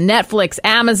bills, Netflix,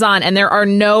 Amazon, and there are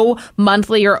no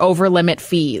monthly or over-limit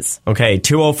fees. Okay,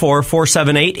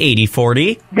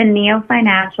 204-478-8040. The Neo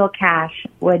Financial cash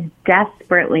would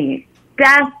desperately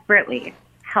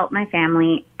help my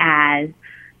family as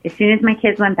soon as my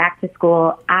kids went back to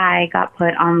school, I got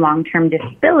put on long-term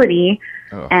disability,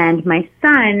 and my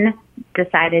son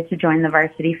decided to join the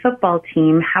varsity football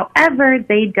team. However,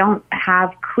 they don't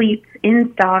have cleats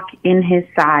in stock in his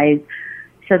size.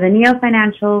 So the Neo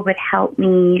Financial would help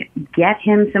me get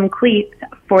him some cleats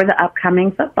for the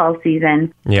upcoming football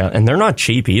season. Yeah, and they're not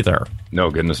cheap either. No,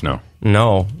 goodness, no.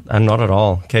 No, and not at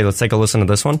all. Okay, let's take a listen to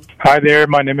this one. Hi there,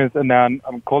 my name is Anand.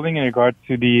 I'm calling in regards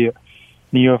to the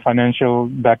Neo Financial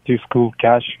Back to School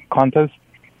Cash Contest.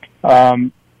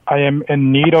 I am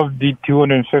in need of the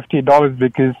 $250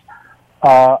 because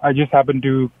I just happened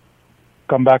to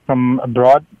come back from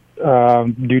abroad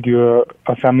due to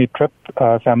a family trip,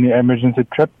 family emergency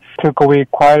trip. Took away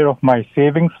quite a lot of my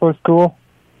savings for school.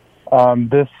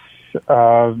 This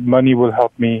money will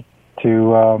help me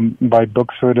to buy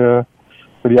books for the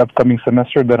upcoming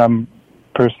semester that I'm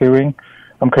pursuing.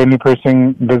 I'm currently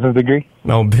pursuing business degree.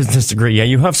 No, business degree. Yeah,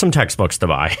 you have some textbooks to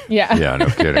buy. Yeah. Yeah, no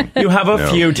kidding. You have a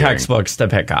few kidding. Textbooks to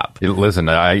pick up. Listen,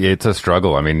 it's a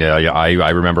struggle. I mean, I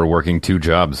remember working 2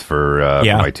 jobs for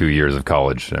my 2 years of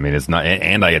college. I mean, it's not,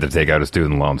 and I had to take out a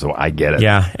student loan, so I get it.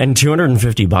 Yeah, and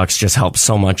 $250 just helps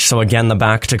so much. So again, the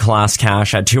back to class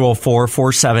cash at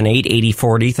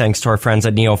 204-478-8040. Thanks to our friends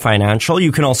at Neo Financial.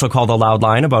 You can also call the Loud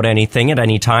Line about anything at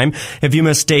any time. If you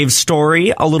missed Dave's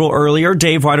story a little earlier,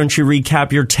 Dave, why don't you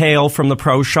recap your tale from the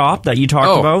pro shop that you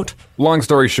talked about? Long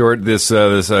story short, this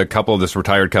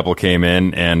retired couple came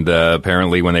in, and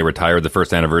apparently when they retired, the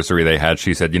first anniversary they had,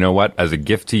 she said, you know what, as a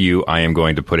gift to you, I am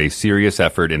going to put a serious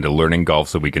effort into learning golf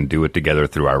so we can do it together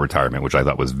through our retirement, which I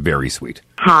thought was very sweet.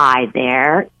 Hi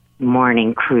there,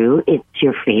 morning crew. It's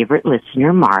your favorite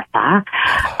listener, Martha.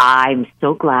 I'm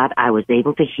so glad I was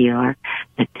able to hear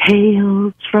the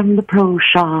tales from the pro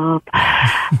shop.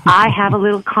 I have a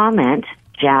little comment.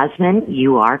 Jasmine,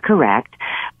 you are correct.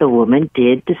 The woman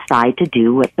did decide to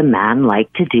do what the man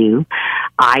liked to do.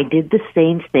 I did the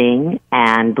same thing,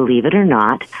 and believe it or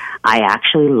not, I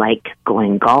actually like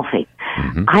going golfing.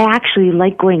 Mm-hmm. I actually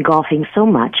like going golfing so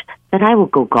much that I will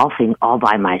go golfing all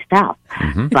by myself.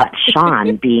 Mm-hmm. But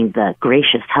Sean, being the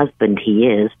gracious husband he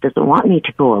is, doesn't want me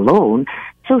to go alone,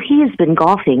 so he has been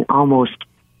golfing almost,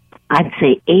 I'd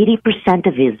say 80%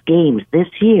 of his games this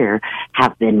year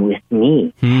have been with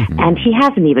me. Mm-hmm. And he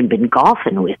hasn't even been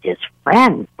golfing with his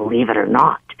friends, believe it or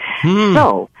not. Mm.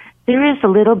 So there is a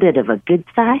little bit of a good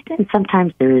side, and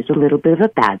sometimes there is a little bit of a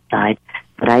bad side.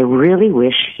 But I really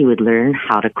wish he would learn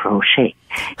how to crochet.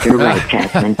 You're right,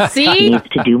 Jasmine. See? He needs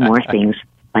to do more things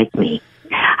like me.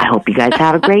 I hope you guys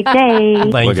have a great day.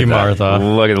 Thank you, Martha.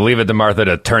 Leave it to Martha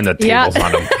to turn the tables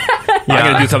on him. Yeah. I'm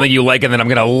going to do something you like, and then I'm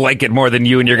going to like it more than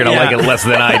you, and you're going to like it less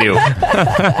than I do.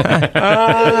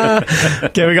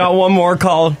 Okay, we got one more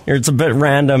call. It's a bit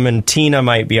random, and Tina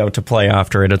might be out to play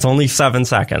after it. It's only 7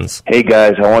 seconds. Hey,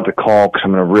 guys, I want to call because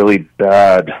I'm in a really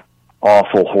bad,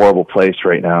 awful, horrible place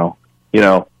right now. You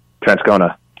know,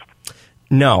 Transcona.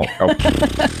 No. Oh.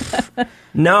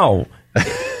 No.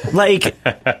 Like,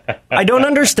 I don't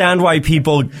understand why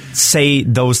people say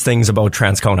those things about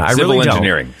Transcona. I really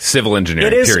don't. Civil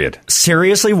engineering, it is period.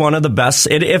 Seriously one of the best.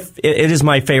 It is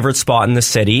my favorite spot in the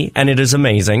city, and it is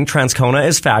amazing. Transcona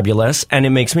is fabulous, and it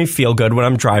makes me feel good when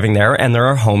I'm driving there, and there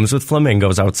are homes with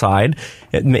flamingos outside.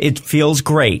 It feels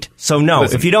great. So no,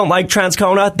 listen, if you don't like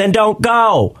Transcona, then don't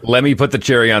go. Let me put the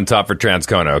cherry on top for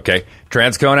Transcona, okay?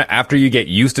 Transcona, after you get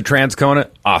used to Transcona,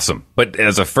 awesome. But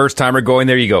as a first-timer going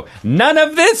there, you go, none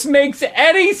of this makes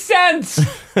any sense.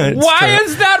 Why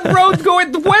is that road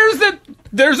going?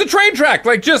 There's a train track,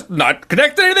 like just not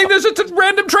connected to anything. There's just a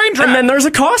random train track. And then there's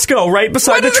a Costco right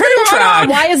beside the train track.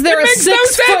 Why is there a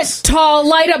 6-foot-tall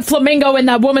light-up flamingo in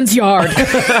that woman's yard?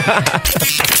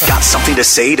 Got something to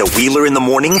say to Wheeler in the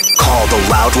morning? Call the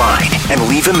Loud Line and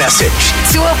leave a message.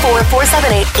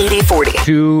 204-478-8040.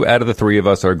 2 out of the 3 of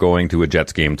us are going to a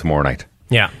Jets game tomorrow night.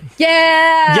 Yeah.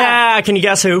 Yeah. Yeah. Can you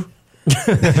guess who?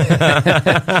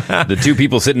 The 2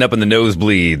 people sitting up in the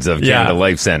nosebleeds of Canada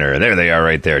Life Center. There they are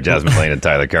right there, Jasmine Lane and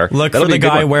Tyler Carr. Look for the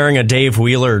guy wearing a Dave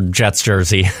Wheeler Jets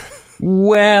jersey.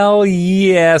 Well,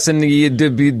 yes, and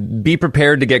be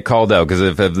prepared to get called out, because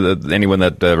if anyone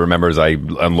that remembers, I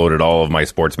unloaded all of my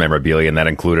sports memorabilia, and that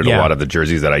included a lot of the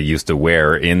jerseys that I used to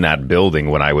wear in that building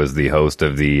when I was the host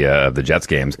of the Jets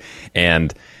games.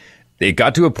 And it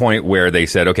got to a point where they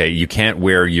said, okay, you can't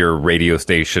wear your radio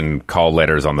station call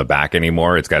letters on the back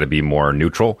anymore. It's got to be more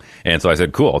neutral. And so I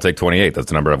said, cool, I'll take 28. That's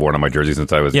the number I've worn on my jersey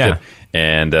since I was a kid.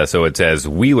 And so it says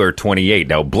Wheeler 28.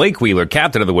 Now, Blake Wheeler,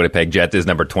 captain of the Winnipeg Jets, is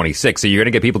number 26. So you're going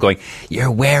to get people going,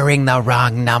 you're wearing the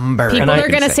wrong number. People are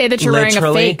going to say that you're wearing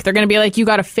a fake. They're going to be like, you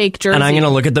got a fake jersey. And I'm going to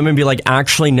look at them and be like,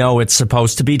 actually, no, it's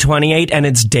supposed to be 28, and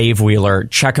it's Dave Wheeler.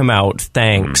 Check him out.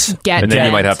 Thanks. And then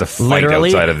you might have to fight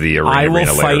outside of the arena I will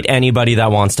later. fight anybody anybody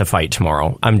that wants to fight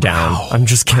tomorrow. I'm down. Wow. I'm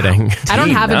just kidding. I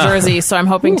don't have a jersey, so I'm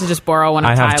hoping to just borrow one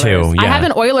of Tyler's. I have two, yeah. I have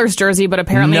an Oilers jersey, but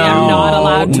apparently I'm not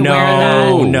allowed to wear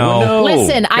that. No.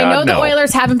 Listen, I know the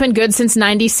Oilers haven't been good since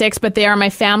 96, but they are my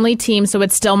family team, so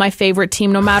it's still my favorite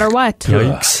team no matter what.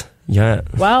 Yikes. Yeah.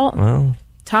 Well,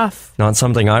 tough. Not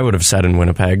something I would have said in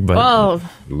Winnipeg, but... Well...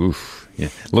 Oof. Yeah.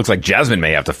 Looks like Jasmine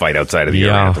may have to fight outside of the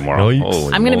arena tomorrow.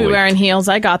 I'm going to be wearing heels.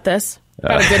 I got this.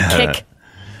 Got a good kick.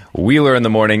 Wheeler in the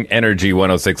Morning, Energy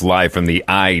 106 live from the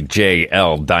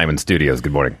IJL Diamond Studios.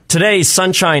 Good morning. Today,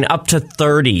 sunshine up to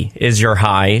 30 is your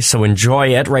high, so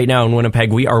enjoy it. Right now in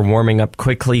Winnipeg, we are warming up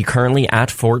quickly, currently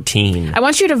at 14. I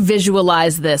want you to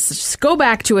visualize this. Just go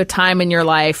back to a time in your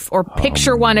life, or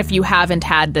picture one if you haven't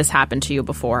had this happen to you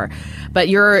before. But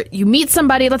you meet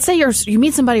somebody, let's say you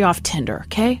meet somebody off Tinder,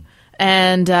 okay?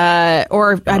 And,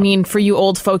 for you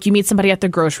old folk, you meet somebody at the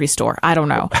grocery store. I don't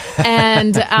know.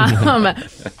 And,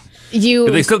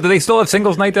 Do they still have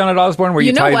singles night down at Osborne where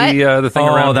you tie the thing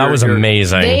around? Oh, that was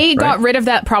amazing. They got rid of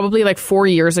that probably like 4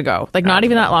 years ago. Like not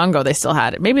even that long ago, they still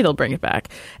had it. Maybe they'll bring it back.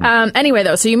 Anyway,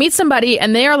 though, so you meet somebody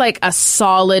and they are like a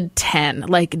solid 10.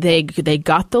 Like they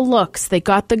got the looks, they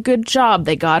got the good job,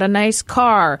 they got a nice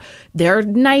car, they're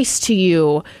nice to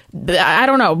you. I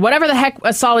don't know, whatever the heck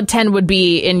a solid 10 would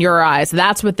be in your eyes,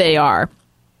 that's what they are.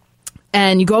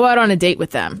 And you go out on a date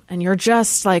with them and you're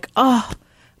just like, oh,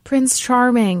 Prince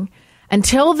Charming.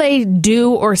 Until they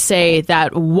do or say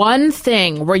that one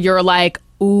thing where you're like,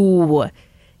 ooh,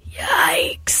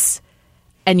 yikes.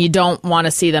 And you don't want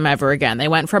to see them ever again. They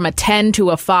went from a 10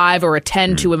 to a 5 or a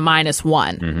 10 to a -1.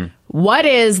 Mm-hmm. What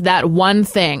is that one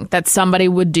thing that somebody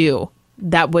would do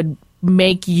that would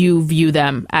make you view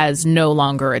them as no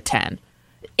longer a 10?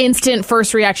 Instant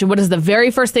first reaction. What is the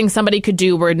very first thing somebody could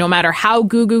do where no matter how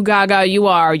goo-goo gaga you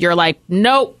are, you're like,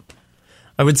 nope.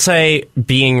 I would say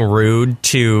being rude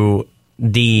to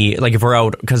if we're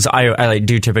out, because I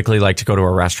do typically like to go to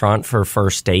a restaurant for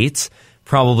first dates,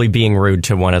 probably being rude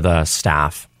to one of the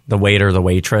staff, the waiter, the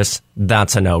waitress,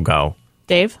 that's a no-go.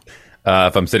 Dave?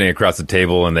 If I'm sitting across the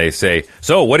table and they say,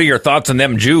 so what are your thoughts on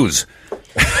them Jews?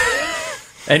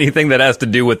 Anything that has to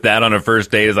do with that on a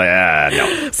first date is like,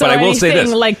 no. So but I will say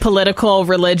this. Like political,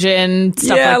 religion,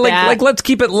 stuff like that? Like, let's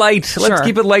keep it light. Sure. Let's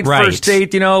keep it light first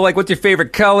date. Like, what's your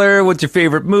favorite color? What's your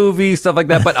favorite movie? Stuff like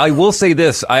that. But I will say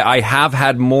this. I have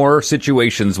had more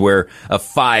situations where a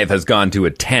 5 has gone to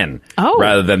a 10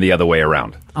 rather than the other way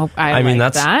around. Oh, I mean,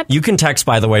 that's that. You can text,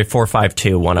 by the way,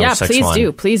 452-1061.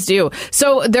 Yeah, please do.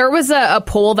 So there was a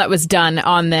poll that was done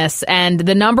on this, and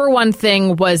the number one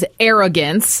thing was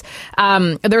arrogance.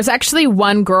 There's actually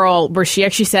one girl where she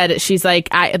actually said, she's like,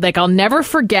 I'll never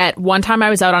forget one time I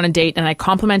was out on a date and I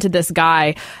complimented this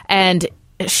guy, and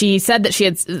she said that she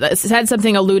had said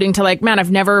something alluding to like, man, I've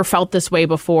never felt this way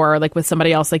before, like with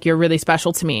somebody else, like you're really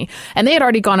special to me. And they had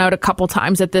already gone out a couple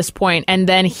times at this point. And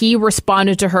then he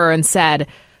responded to her and said,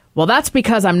 well, that's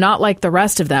because I'm not like the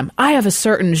rest of them. I have a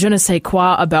certain je ne sais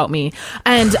quoi about me.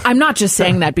 And I'm not just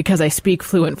saying that because I speak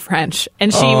fluent French.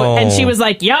 And she was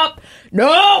like, yup,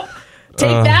 no.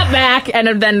 Take that back.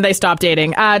 And then they stopped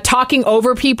dating. Talking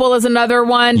over people is another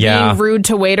one. Yeah. Being rude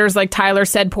to waiters, like Tyler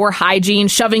said, poor hygiene,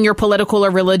 shoving your political or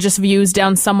religious views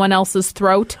down someone else's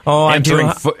throat.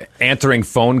 Answering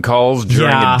phone calls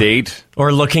during a date.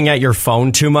 Or looking at your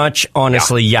phone too much.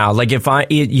 Honestly, yeah. Like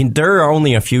there are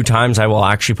only a few times I will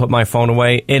actually put my phone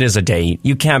away. It is a date.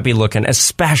 You can't be looking,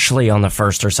 especially on the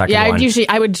first or second one. Yeah,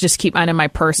 I would just keep mine in my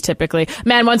purse typically.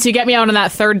 Man, once you get me out on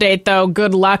that third date, though,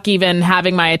 good luck even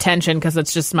having my attention because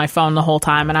it's just my phone the whole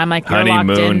time. And I'm like, you're locked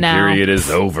in now. Honeymoon period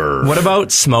is over. What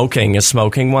about smoking? Is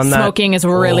smoking one that? Smoking is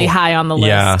really high on the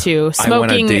list, too.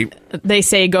 Smoking, they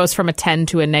say, goes from a 10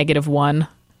 to a -1.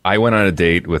 I went on a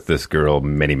date with this girl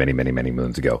many, many, many, many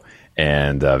moons ago,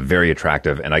 and very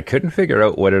attractive. And I couldn't figure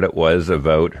out what it was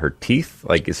about her teeth.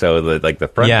 The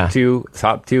front two,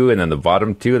 top two, and then the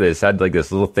bottom two. They just had like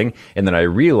this little thing. And then I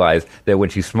realized that when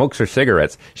she smokes her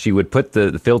cigarettes, she would put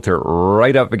the filter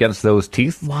right up against those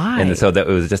teeth. Why? And so that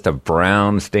it was just a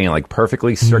brown stain, like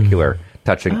perfectly circular.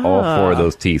 Touching all 4 of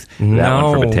those teeth. That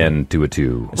went from a 10 to a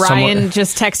 2. Ryan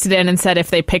just texted in and said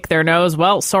if they pick their nose,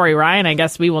 well, sorry, Ryan, I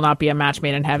guess we will not be a match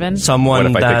made in heaven. What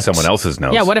if I pick someone else's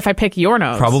nose? Yeah, what if I pick your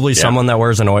nose? Probably someone that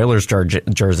wears an Oilers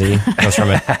jersey. Goes from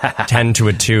a 10 to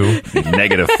a 2.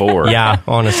 -4. Yeah,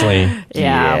 honestly.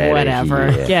 Yeah,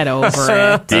 whatever. Get over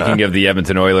it. Speaking of the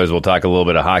Edmonton Oilers, we'll talk a little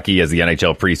bit of hockey as the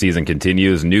NHL preseason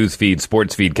continues. News feed,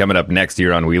 sports feed coming up next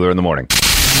here on Wheeler in the Morning.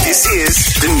 This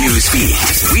is the news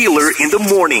feed. Wheeler in the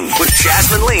morning with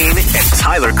Jasmine Lane and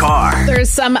Tyler Carr. There's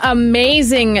some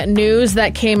amazing news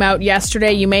that came out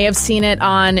yesterday. You may have seen it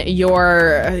on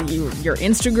your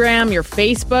Instagram, your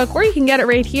Facebook, or you can get it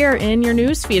right here in your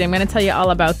news feed. I'm going to tell you all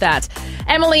about that.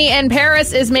 Emily in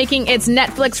Paris is making its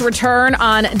Netflix return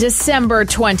on December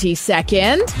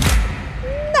 22nd.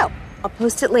 No, I'll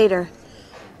post it later.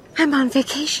 I'm on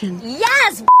vacation.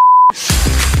 Yes!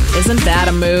 Isn't that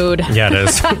a mood? Yeah, it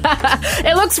is.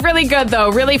 It looks really good,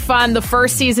 though. Really fun. The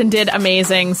first season did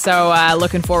amazing. So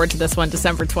looking forward to this one,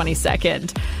 December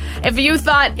 22nd. If you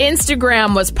thought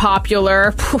Instagram was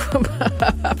popular,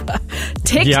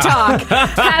 TikTok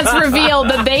has revealed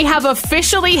that they have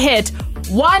officially hit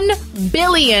 1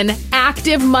 billion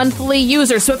active monthly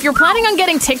users. So if you're planning on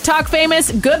getting TikTok famous,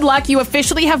 good luck. You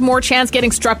officially have more chance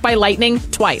getting struck by lightning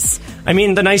twice. I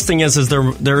mean, the nice thing is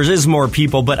there is more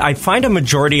people, but I find a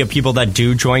majority of people that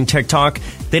do join TikTok,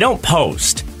 they don't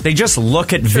post. They just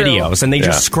look at videos and they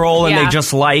just scroll and they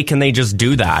just like and they just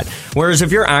do that. Whereas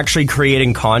if you're actually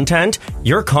creating content,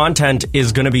 your content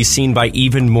is going to be seen by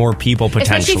even more people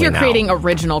potentially. Especially if you're creating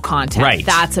original content. Right.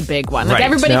 That's a big one. Like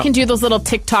everybody can do those little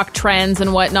TikTok trends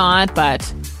and whatnot,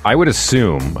 but I would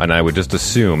assume, and I would just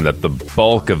assume that the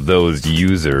bulk of those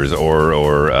users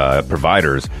or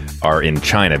providers are in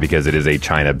China because it is a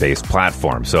China-based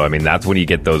platform. So, I mean, that's when you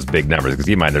get those big numbers. Because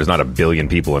keep in mind, there's not 1 billion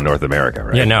people in North America,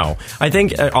 right? Yeah, no. I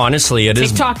think, honestly, it is...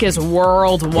 TikTok is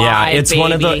worldwide, yeah, it's baby.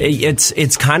 one of the...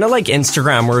 It's kind of like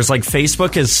Instagram, whereas like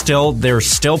Facebook is still... There's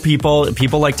still people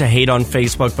like to hate on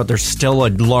Facebook, but there's still a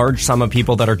large sum of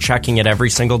people that are checking it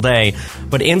every single day.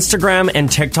 But Instagram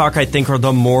and TikTok, I think, are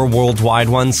the more worldwide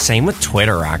ones. Same with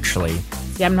Twitter, actually.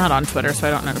 Yeah, I'm not on Twitter, so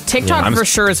I don't know. TikTok for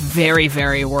sure is very,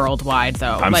 very worldwide,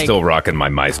 though. I'm still rocking my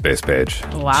MySpace page.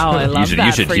 Wow, I love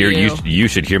that for you. You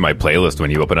should hear my playlist when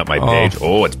you open up my page.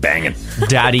 Oh, it's banging.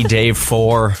 Daddy Dave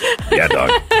 4. Yeah, dog.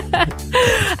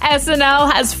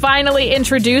 SNL has finally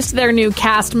introduced their new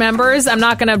cast members. I'm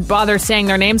not going to bother saying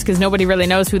their names because nobody really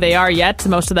knows who they are yet.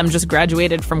 Most of them just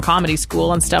graduated from comedy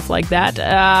school and stuff like that.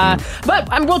 But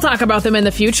we'll talk about them in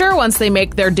the future once they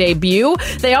make their debut.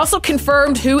 They also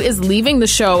confirmed who is leaving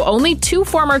the show. Only 2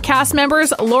 former cast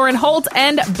members, Lauren Holt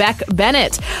and Beck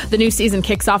Bennett. The new season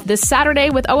kicks off this Saturday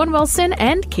with Owen Wilson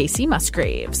and Casey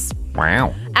Musgraves.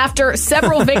 Wow. After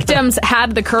several victims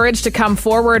had the courage to come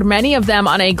forward, many of them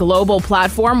on a global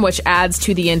platform, which adds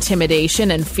to the intimidation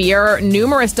and fear,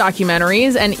 numerous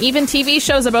documentaries and even TV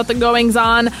shows about the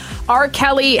goings-on, R.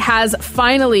 Kelly has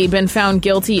finally been found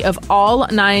guilty of all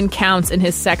 9 counts in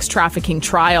his sex trafficking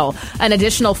trial. An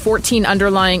additional 14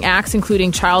 underlying acts,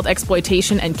 including child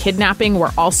exploitation and kidnapping,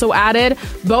 were also added.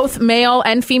 Both male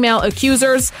and female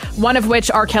accusers, one of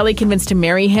which R. Kelly convinced to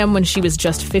marry him when she was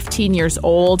just 15 years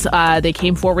old. They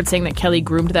came forward saying that Kelly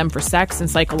groomed them for sex and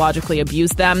psychologically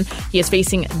abused them. He is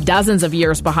facing dozens of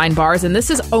years behind bars, and this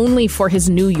is only for his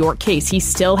New York case. He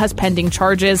still has pending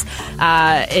charges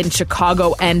in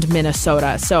Chicago and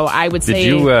Minnesota. So I would say...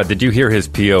 Did you hear his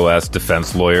POS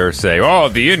defense lawyer say, "Oh,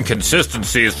 the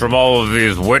inconsistencies from all of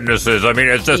these witnesses. I mean,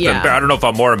 it's just, I don't know if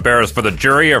I'm more embarrassed for the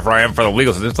jury or if I am for the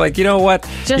legal system." It's like, you know what?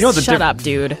 Just shut up,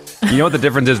 dude. You know what the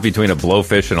difference is between a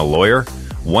blowfish and a lawyer?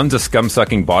 One's a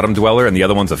scum-sucking bottom dweller, and the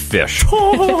other one's a fish.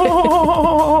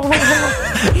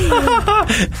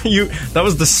 That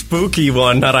was the spooky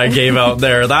one that I gave out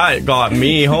there. That got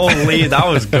me. Holy, that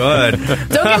was good.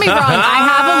 Don't get me wrong.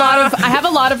 I have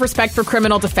a lot of respect for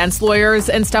criminal defense lawyers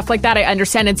and stuff like that. I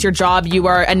understand it's your job. You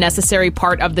are a necessary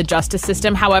part of the justice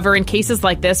system. However, in cases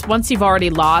like this, once you've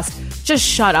already lost, just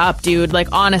shut up, dude. Like,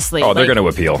 honestly. Oh, they're going to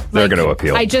appeal. They're going to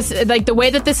appeal. I just, like, the way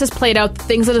that this has played out, the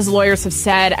things that his lawyers have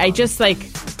said, I just, like...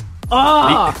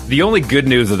 Oh. The only good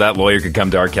news that lawyer could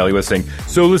come to R. Kelly was saying,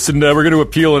 "So listen, we're going to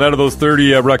appeal, and out of those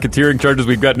 30 racketeering charges,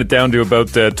 we've gotten it down to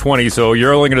about 20, so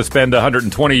you're only going to spend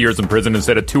 120 years in prison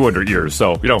instead of 200 years.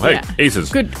 So, hey, aces."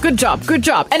 Good job.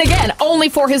 And again, only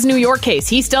for his New York case.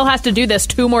 He still has to do this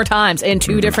 2 more times in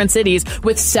 2 different cities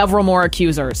with several more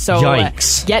accusers. So,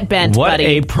 yikes. Get bent, what buddy.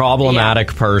 What a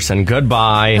problematic person.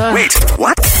 Goodbye. Wait,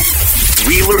 what?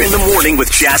 Wheeler in the morning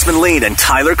with Jasmine Lane and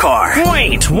Tyler Carr.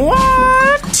 Wait,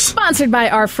 what? Sponsored by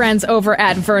our friends over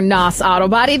at Vernos Auto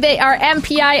Body. They are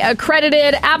MPI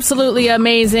accredited, absolutely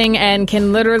amazing, and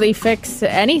can literally fix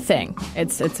anything.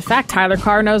 It's a fact. Tyler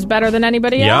Carr knows better than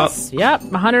anybody else. Yep,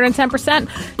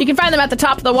 110%. You can find them at the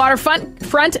top of the waterfront.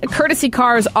 Courtesy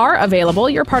cars are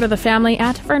available. You're part of the family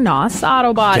at Vernos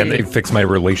Auto Body. Can they fix my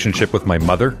relationship with my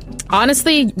mother?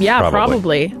 Honestly, yeah,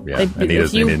 probably. Yeah,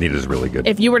 Anita's really good.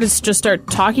 If you were to just start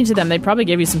talking to them, they'd probably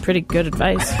give you some pretty good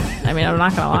advice. I mean, I'm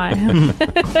not going to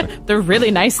lie. They're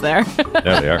really nice there.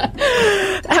 Yeah, they are.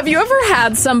 Have you ever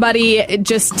had somebody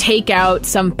just take out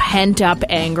some pent-up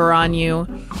anger on you?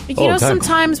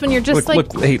 Sometimes when you're just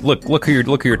look who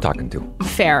you're talking to.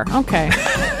 Fair. Okay.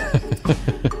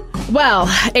 Well,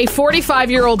 a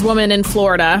 45-year-old woman in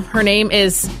Florida, her name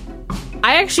is...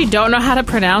 I actually don't know how to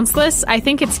pronounce this. I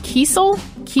think it's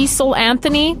Kiesel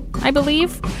Anthony, I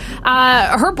believe.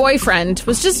 Her boyfriend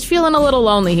was just feeling a little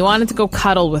lonely. He wanted to go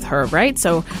cuddle with her, right?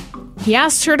 So he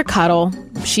asked her to cuddle.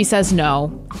 She says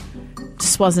no.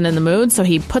 Just wasn't in the mood, so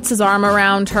he puts his arm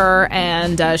around her,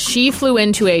 and she flew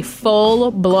into a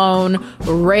full-blown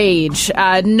rage.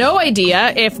 No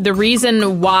idea if the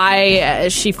reason why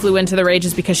she flew into the rage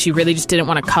is because she really just didn't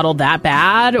want to cuddle that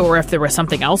bad, or if there was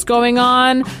something else going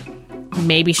on.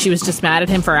 Maybe she was just mad at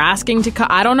him for asking to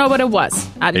I don't know what it was.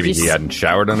 Maybe he hadn't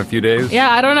showered in a few days? Yeah,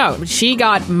 I don't know. She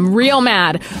got real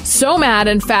mad. So mad,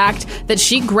 in fact, that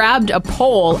she grabbed a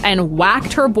pole and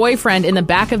whacked her boyfriend in the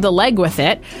back of the leg with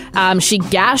it. She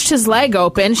gashed his leg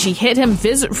open. She hit him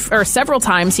several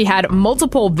times. He had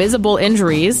multiple visible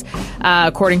injuries,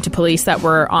 according to police that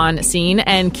were on scene.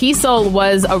 And Kiesel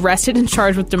was arrested and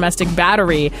charged with domestic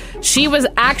battery. She was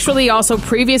actually also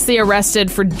previously arrested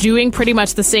for doing pretty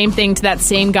much the same thing to that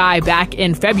same guy back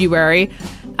in February.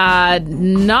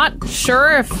 Not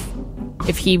sure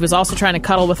if he was also trying to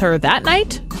cuddle with her that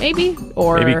night, maybe?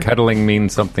 Or maybe cuddling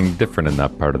means something different in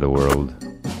that part of the world.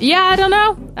 Yeah, I don't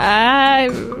know.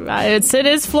 It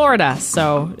is Florida,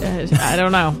 so I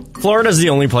don't know. Florida's the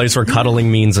only place where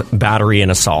cuddling means battery and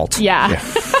assault. Yeah.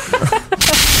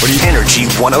 Energy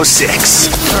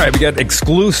 106. All right, we got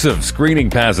exclusive screening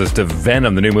passes to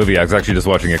Venom, the new movie. I was actually just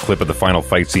watching a clip of the final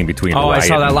fight scene between Riot I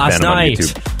saw that and last Venom night.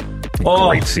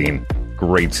 on YouTube.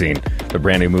 Great scene. The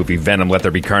brand new movie Venom, Let There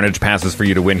Be Carnage, passes for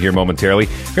you to win here momentarily.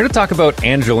 We're going to talk about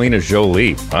Angelina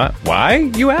Jolie.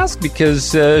 Why, you ask?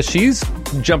 Because she's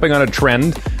jumping on a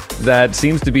trend that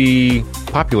seems to be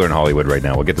popular in Hollywood right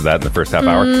now. We'll get to that in the first half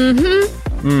hour.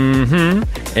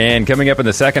 And coming up in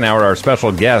the second hour, our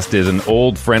special guest is an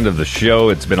old friend of the show.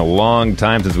 It's been a long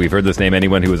time since we've heard this name.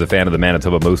 Anyone who was a fan of the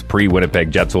Manitoba Moose pre-Winnipeg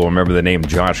Jets will remember the name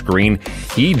Josh Green.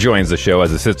 He joins the show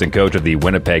as assistant coach of the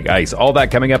Winnipeg Ice. All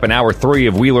that coming up in hour 3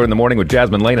 of Wheeler in the Morning with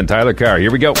Jasmine Lane and Tyler Carr.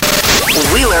 Here we go.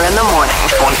 Wheeler in the Morning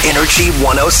on Energy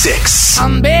 106.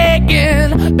 I'm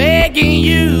begging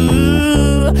you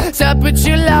to put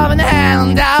your loving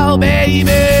hand out, baby.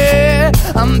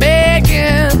 I'm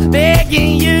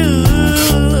begging you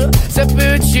to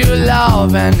put your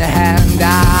loving hand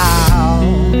out.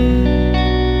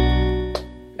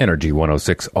 Energy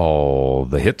 106, all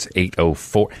the hits,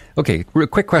 804. Okay,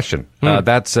 quick question.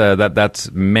 That's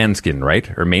Manskin, right?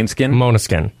 Or Mainskin?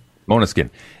 Monoskin.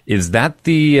 Is that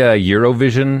the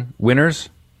Eurovision winners?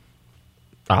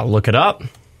 I'll look it up.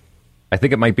 I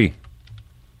think it might be.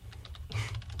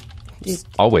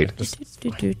 I'll wait.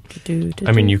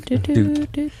 I mean, a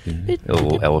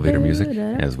little elevator music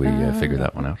as we figure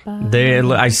that one out.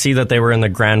 I see that they were in the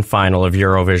grand final of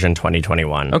Eurovision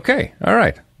 2021. Okay, all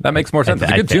right. That makes more sense.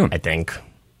 It's a good tune. I think. I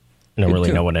don't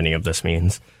really know what any of this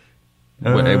means.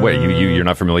 Wait, you're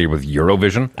not familiar with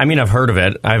Eurovision? I mean, I've heard of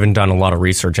it. I haven't done a lot of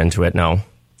research into it, no.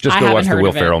 Just go watch the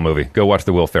Will Ferrell movie. Go watch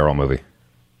the Will Ferrell movie.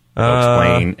 They'll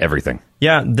explain everything.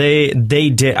 Yeah, they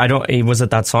did. Was it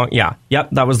that song? Yeah.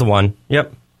 Yep, that was the one.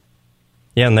 Yep.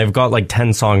 Yeah, and they've got like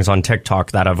 10 songs on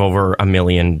TikTok that have over 1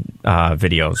 million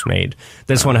videos made.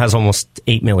 This one has almost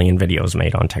 8 million videos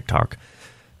made on TikTok.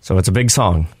 So it's a big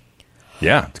song.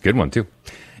 Yeah, it's a good one too.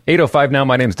 8:05 now.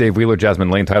 My name's Dave Wheeler, Jasmine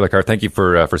Lane, Tyler Carr. Thank you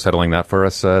for settling that for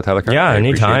us, Tyler Carr. Yeah,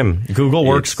 anytime. Google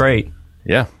works great.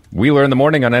 Yeah. Wheeler in the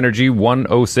Morning on Energy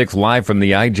 106, live from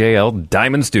the IJL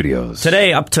Diamond Studios.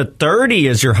 Today, up to 30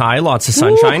 is your high. Lots of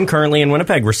sunshine. Ooh. Currently in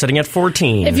Winnipeg, we're sitting at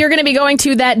 14. If you're going to be going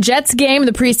to that Jets game,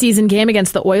 the preseason game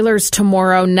against the Oilers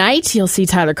tomorrow night, you'll see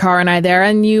Tyler Carr and I there.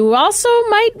 And you also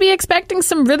might be expecting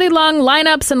some really long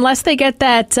lineups unless they get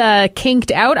that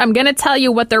kinked out. I'm going to tell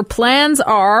you what their plans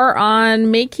are on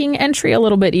making entry a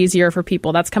little bit easier for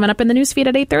people. That's coming up in the newsfeed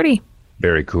at 8:30.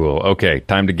 Very cool. Okay,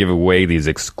 time to give away these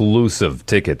exclusive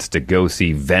tickets to go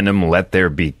see Venom, Let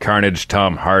There Be Carnage,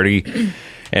 Tom Hardy,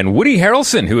 and Woody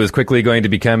Harrelson, who is quickly going to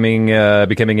becoming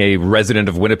a resident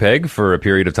of Winnipeg for a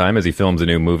period of time as he films a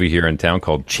new movie here in town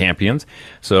called Champions.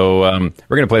 So we're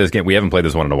going to play this game. We haven't played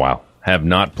this one in a while. Have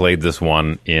not played this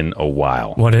one in a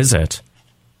while. What is it?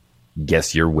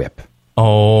 Guess your whip.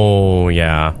 Oh,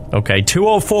 yeah. Okay,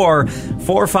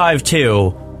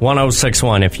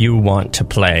 204-452-1061 if you want to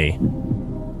play.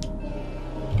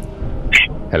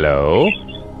 Hello?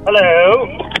 Hello?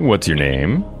 What's your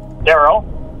name? Daryl.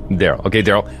 Daryl. Okay,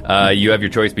 Daryl. You have your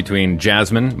choice between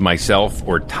Jasmine, myself,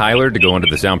 or Tyler to go into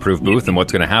the soundproof booth. And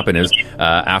what's going to happen is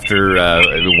after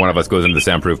one of us goes into the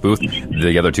soundproof booth,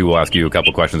 the other two will ask you a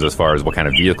couple questions as far as what kind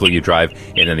of vehicle you drive.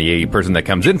 And then the person that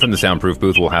comes in from the soundproof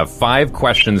booth will have 5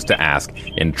 questions to ask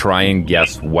and try and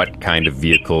guess what kind of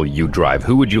vehicle you drive.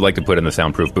 Who would you like to put in the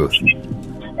soundproof booth?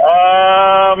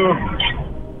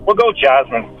 We'll go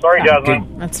Jasmine. Sorry, Jasmine.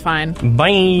 Okay. That's fine.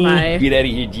 Bye. Bye. Get out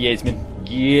of here, Jasmine.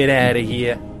 Get out of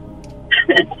here.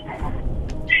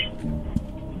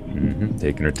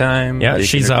 Taking her time. Yeah,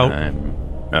 she's out.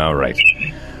 All right.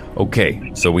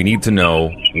 Okay, so we need to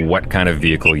know what kind of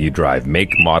vehicle you drive,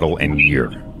 make, model, and year.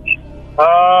 It's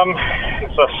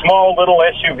a small little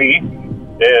SUV.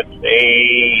 It's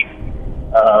a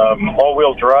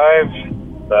all-wheel drive,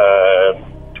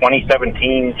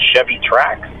 2017 Chevy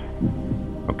Trax.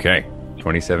 Okay,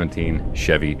 2017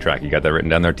 Chevy Trax. You got that written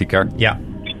down there, T-Car? Yeah.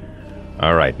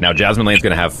 All right. Now, Jasmine Lane's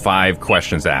going to have 5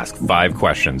 questions to ask. 5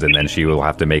 questions, and then she will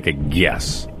have to make a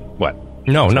guess. What?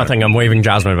 No, nothing. I'm waving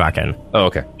Jasmine back in. Oh,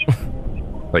 okay.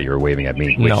 But you were waving at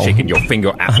me. No. Shaking your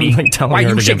finger at me. Why are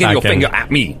you shaking your finger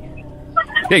at me?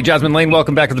 Hey, Jasmine Lane,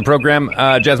 welcome back to the program.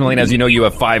 Jasmine Lane, as you know, you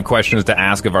have 5 questions to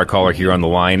ask of our caller here on the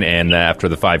line, and after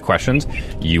the 5 questions,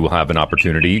 you will have an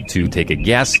opportunity to take a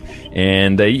guess,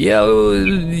 and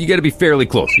you got to be fairly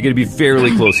close. You got to be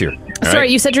fairly close here. Sorry, right?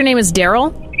 You said your name is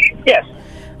Daryl? Yes.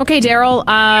 Okay, Daryl,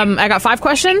 I got 5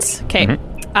 questions. Okay.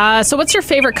 Mm-hmm. So what's your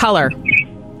favorite color?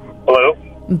 Blue.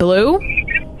 Blue?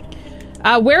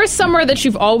 Where is somewhere that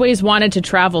you've always wanted to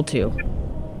travel to?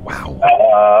 Wow.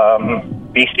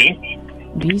 BC.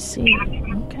 BC.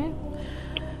 Okay.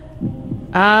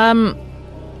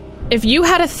 If you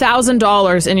had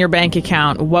 $1,000 in your bank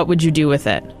account, what would you do with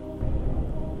it?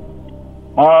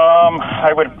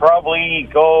 I would probably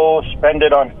go spend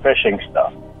it on fishing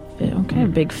stuff. Okay,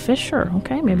 big fisher.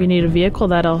 Okay, maybe you need a vehicle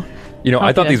that'll... You know,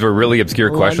 I thought these were really obscure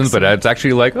questions, but it's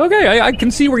actually like, okay, I can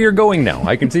see where you're going now.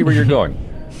 I can see where you're going.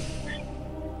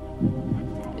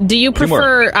 Do you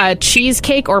prefer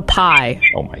cheesecake or pie?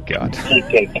 Oh, my God.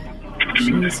 Cheesecake.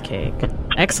 Cheesecake.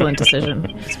 Excellent decision.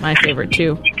 It's my favorite,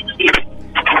 too.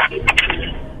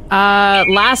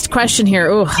 Last question here.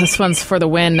 Ooh, this one's for the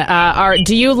win.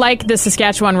 Do you like the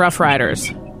Saskatchewan Roughriders?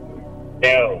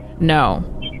 No.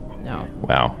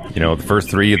 Wow. You know, the first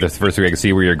three I can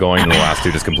see where you're going, and the last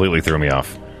 2 just completely threw me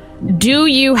off. Do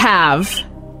you have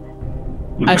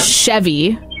a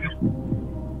Chevy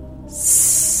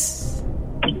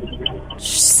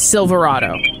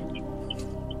Silverado?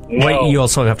 No. Wait, you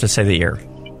also have to say the year.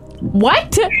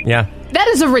 What? Yeah. That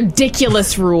is a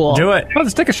ridiculous rule. Do it. Well,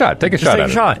 let's take a shot. Take a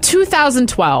shot.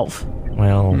 2012.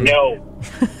 Well. No.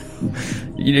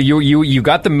 You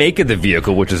got the make of the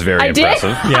vehicle, which is very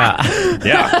impressive. Yeah.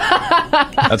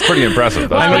 That's pretty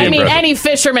impressive. Any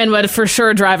fisherman would for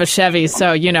sure drive a Chevy,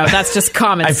 so, that's just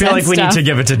common sense. I feel like we need to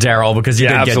give it to Daryl because you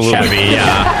did get Chevy.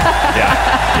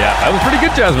 Yeah, that was pretty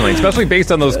good, Jasmine Lane, especially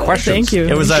based on those questions. Thank you.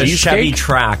 It was a Chevy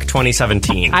Trax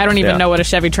 2017. I don't even know what a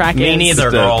Chevy Trax is. Me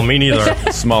neither, girl. Me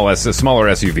neither. Smaller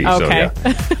SUV. Okay.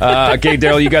 So, yeah. Okay,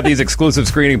 Daryl, you got these exclusive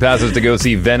screening passes to go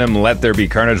see Venom, Let There Be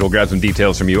Carnage. We'll grab some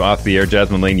details from you off the air.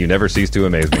 Jasmine Lane, you never cease to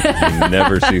amaze me. You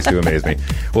never cease to amaze me.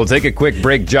 We'll take a quick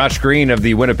break. Josh Green of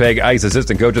the Winnipeg Ice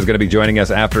assistant coach is going to be joining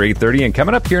us after 8:30. And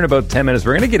coming up here in about 10 minutes,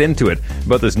 we're going to get into it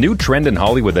about this new trend in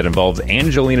Hollywood that involves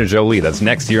Angelina Jolie. That's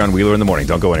next here on Wheeler in the Morning.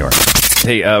 Don't go anywhere.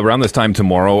 Hey, around this time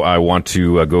tomorrow, I want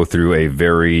to go through a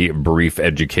very brief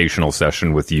educational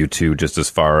session with you two, just as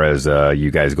far as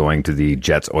you guys going to the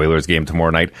Jets-Oilers game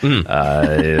tomorrow night.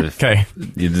 Okay.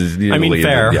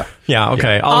 Fair. Yeah,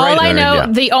 okay. Yeah. All I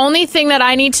know, the only thing that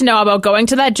I need to know about going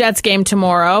to that Jets game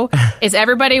tomorrow is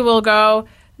everybody will go,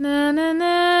 na, na,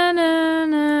 na, na,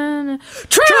 na, na.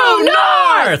 True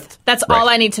North! That's all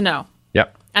I need to know.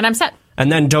 Yep. And I'm set. And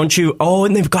then don't you... Oh,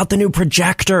 and they've got the new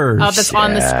projectors. Oh, that's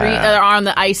on the screen. On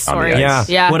the ice, sorry. Yeah.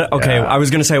 I was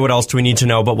going to say, what else do we need to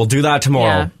know? But we'll do that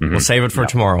tomorrow. Yeah. Mm-hmm. We'll save it for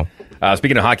tomorrow.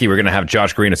 Speaking of hockey, we're going to have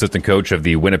Josh Green, assistant coach of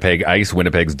the Winnipeg Ice,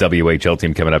 Winnipeg's WHL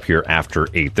team, coming up here after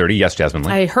 8:30. Yes, Jasmine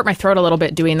Lane? I hurt my throat a little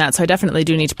bit doing that, so I definitely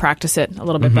do need to practice it a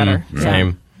little bit better.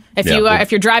 Same.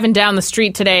 If you're driving down the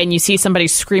street today and you see somebody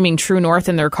screaming True North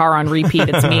in their car on repeat,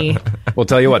 it's me. We'll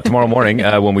tell you what, tomorrow morning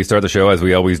when we start the show, as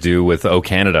we always do with O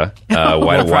Canada,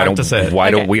 why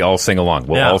don't we all sing along?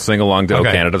 We'll all sing along to O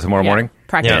Canada tomorrow morning.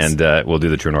 Practice. And we'll do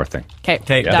the True North thing.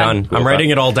 Okay, done. I'm writing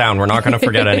it all down. We're not going to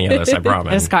forget any of this, I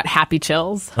promise. I just got happy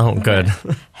chills. Oh, good.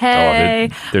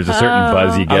 Hey. There's a certain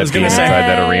buzz you get being inside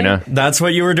that arena. That's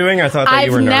what you were doing? I thought that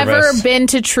you were nervous. I've never been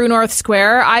to True North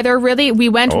Square either, really. We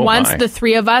went once, the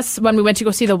three of us, when we went to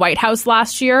go see the White House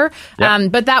last year.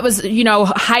 Yep. But that was,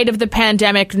 height of the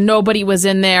pandemic. Nobody was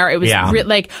in there. It was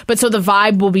but so the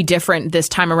vibe will be different this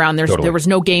time around. There was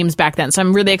no games back then. So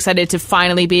I'm really excited to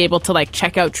finally be able to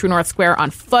check out True North Square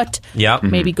on foot. Yep.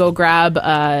 Maybe go grab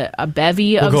a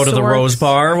bevy of sorts. We'll go to the Rose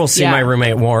Bar. We'll see my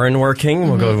roommate Warren working.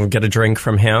 We'll go get a drink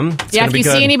from him. If you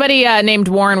see anybody named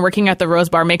Warren working at the Rose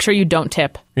Bar, make sure you don't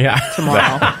tip.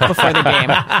 Tomorrow before the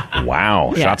game.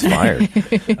 Wow, shots fired.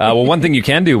 Well, one thing you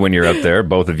can do when you're up there,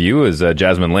 both of you, is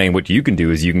Jasmine Lane. What you can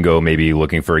do is you can go maybe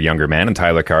looking for a younger man, and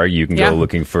Tyler Carr, you can go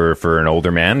looking for an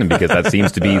older man, and because that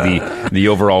seems to be the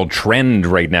overall trend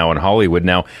right now in Hollywood.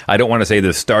 Now, I don't want to say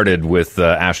this started with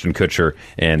Ashton Kutcher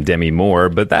and Demi Moore,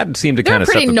 but that seemed to kind of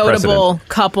set the precedent. They're a pretty notable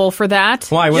couple for that.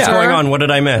 Why? What's going on? What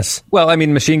did I miss? Well, I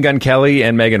mean, Machine Gun Kelly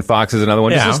and Megan Fox is another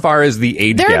one, just as far as the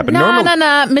age gap.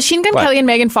 No. Machine Gun Kelly and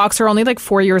Megan Fox are only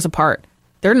 4 years apart.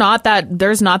 There's not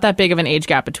that big of an age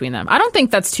gap between them. I don't think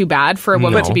that's too bad for a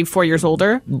woman to be 4 years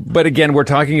older. But again, we're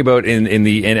talking about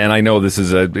and I know this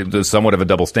is somewhat of a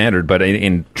double standard, but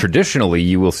in traditionally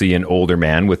you will see an older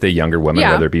man with a younger woman,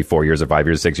 whether it be 4 years or 5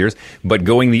 years, 6 years. But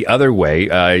going the other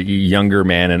way, younger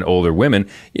man and older women,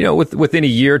 within a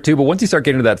year or two. But once you start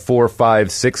getting to that 4,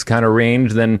 5, 6 kind of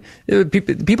range, then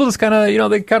people just kind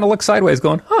of they kind of look sideways,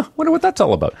 going, wonder what that's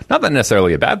all about. Not that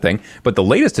necessarily a bad thing, but the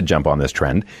latest to jump on this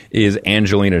trend is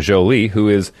Angelina Jolie, who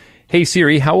is, hey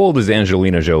Siri, how old is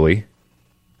Angelina Jolie?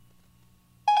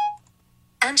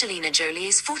 Angelina Jolie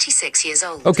is 46 years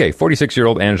old. Okay,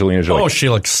 46-year-old Angelina Jolie. Oh, she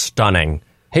looks stunning.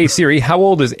 Hey Siri, how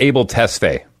old is Abel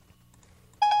Tesfaye?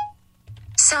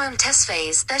 Sam Tesfaye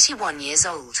is 31 years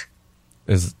old.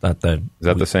 Is that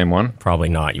the same one? Probably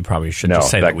not. You probably should just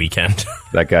say that Weekend.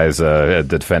 That guy's a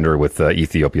defender with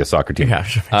Ethiopia soccer team.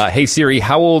 Yeah. Hey Siri,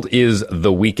 how old is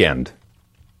The Weeknd?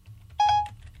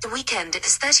 The Weeknd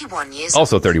is 31 years old.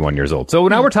 Also 31 years old. So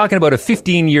now we're talking about a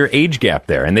 15-year age gap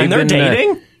there. And they're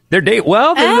dating? They're dating.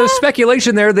 Well, there's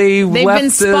speculation there. They've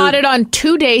been spotted on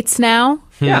 2 dates now.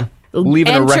 Yeah.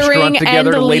 Leaving a restaurant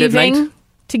together late at night.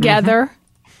 Together.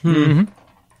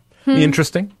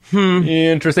 Interesting.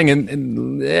 Interesting.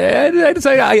 And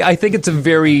I think it's a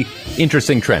very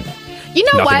interesting trend. You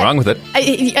know Nothing wrong with it.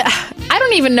 I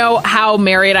don't even know how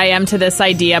married I am to this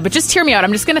idea, but just hear me out.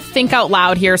 I'm just going to think out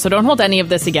loud here, so don't hold any of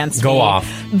this against me. Go off.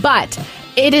 But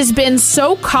it has been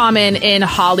so common in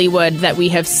Hollywood that we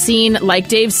have seen, like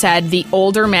Dave said, the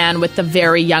older man with the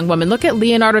very young woman. Look at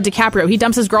Leonardo DiCaprio. He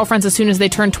dumps his girlfriends as soon as they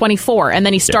turn 24, and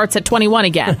then he starts at 21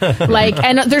 again.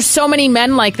 And there's so many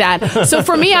men like that. So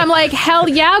for me, I'm like, hell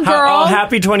yeah, girl.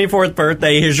 Happy 24th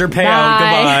birthday. Here's your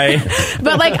payout. Goodbye.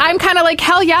 But I'm kind of like,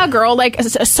 hell yeah, girl.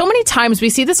 So many times we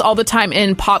see this all the time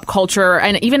in pop culture,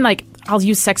 and even I'll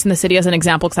use Sex and the City as an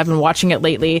example because I've been watching it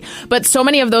lately. But so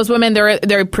many of those women,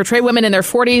 they portray women in their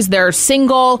 40s. They're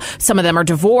single. Some of them are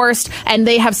divorced. And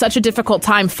they have such a difficult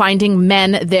time finding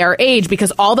men their age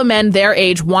because all the men their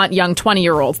age want young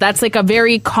 20-year-olds. That's a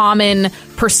very common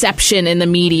perception in the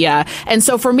media. And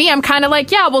so for me, I'm kind of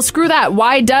like, yeah, well, screw that.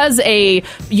 Why does a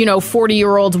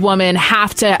 40-year-old woman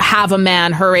have to have a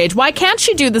man her age? Why can't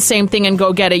she do the same thing and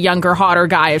go get a younger, hotter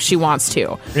guy if she wants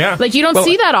to? Yeah. You don't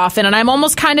see that often. And I'm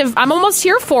almost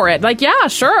here for it. Yeah,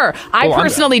 sure. I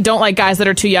personally don't like guys that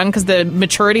are too young because the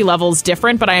maturity level is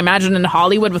different, but I imagine in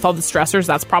Hollywood with all the stressors,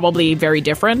 that's probably very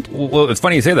different. Well, it's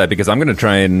funny you say that because I'm going to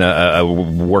try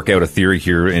and work out a theory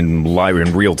here in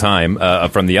real time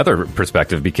from the other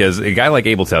perspective, because a guy like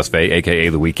Abel Tesfaye,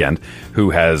 a.k.a. The Weeknd,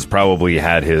 who has probably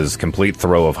had his complete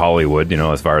throw of Hollywood,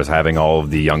 as far as having all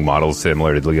of the young models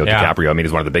similar to Leo DiCaprio. I mean,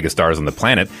 he's one of the biggest stars on the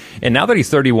planet. And now that he's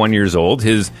 31 years old,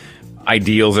 his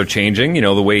ideals are changing,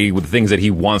 the way with things that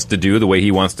he wants to do, the way he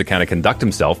wants to kind of conduct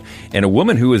himself. And a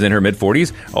woman who is in her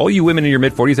mid-40s, all you women in your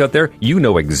mid-40s out there, you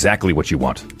know exactly what you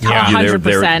want. Yeah,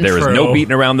 100%. There is no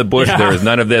beating around the bush. Yeah. There is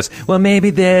none of this, well, maybe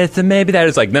this and maybe that.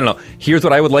 It's like, no. Here's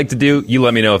what I would like to do. You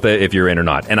let me know if you're in or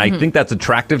not. And I think that's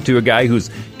attractive to a guy who's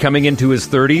coming into his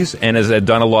 30s and has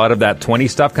done a lot of that 20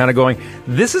 stuff, kind of going,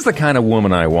 this is the kind of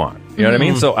woman I want. You know what I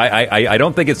mean? So I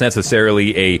don't think it's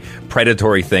necessarily a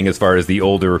predatory thing as far as the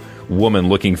older woman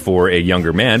looking for a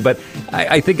younger man, but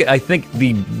I think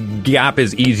the gap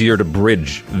is easier to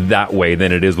bridge that way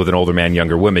than it is with an older man,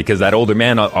 younger woman, because that older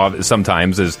man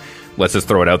sometimes is, let's just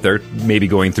throw it out there, maybe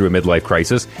going through a midlife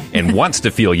crisis and wants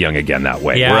to feel young again that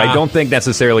way. Yeah. Where I don't think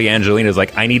necessarily Angelina's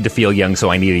like, I need to feel young,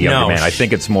 so I need a younger man. I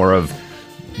think it's more of,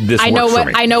 this I works know for what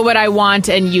me. I know what I want,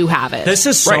 and you have it. This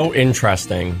is so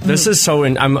interesting. This is so.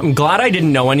 I'm glad I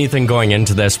didn't know anything going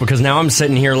into this, because now I'm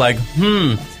sitting here like,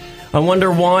 I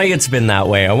wonder why it's been that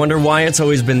way. I wonder why it's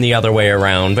always been the other way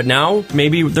around. But now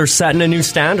maybe they're setting a new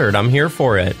standard. I'm here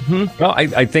for it. Well,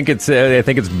 I think it's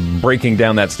breaking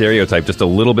down that stereotype just a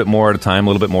little bit more at a time,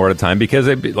 because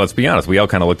let's be honest, we all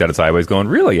kind of looked at it sideways, going,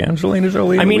 "Really, Angelina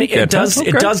Jolie?" I mean, it does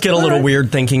get a little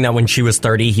weird thinking that when she was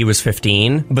 30, he was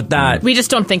 15. But that we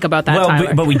just don't think about that.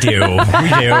 Tyler. But we do,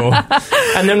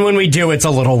 and then when we do, it's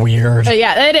a little weird.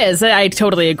 Yeah, it is. I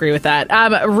totally agree with that.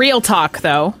 Real talk,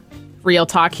 though. Real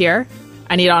talk here.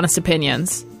 I need honest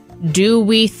opinions. Do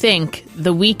we think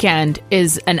The Weeknd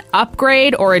is an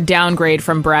upgrade or a downgrade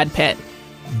from Brad Pitt?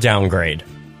 Downgrade.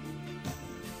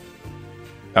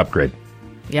 Upgrade.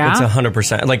 Yeah? It's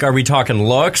 100%. Like, are we talking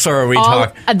looks, or are we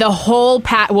talking... The whole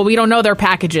well, we don't know their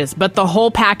packages, but the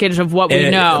whole package of what we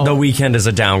know. The Weeknd is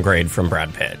a downgrade from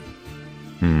Brad Pitt.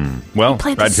 Well,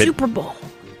 played Brad the Pitt, Super Bowl.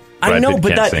 I know, Pitt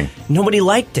but can't sing. Nobody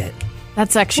liked it.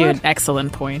 That's actually an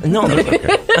excellent point. No.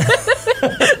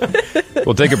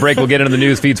 We'll take a break. We'll get into the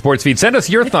news feed, sports feed. Send us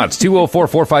your thoughts,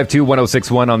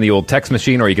 204-452-1061 on the old text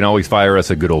machine, or you can always fire us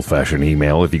a good old-fashioned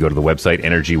email if you go to the website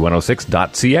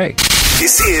energy106.ca.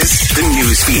 This is the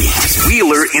news feed.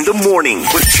 Wheeler in the morning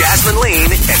with Jasmine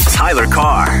Lane and Tyler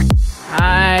Carr.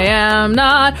 I am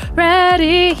not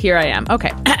ready. Here I am. Okay.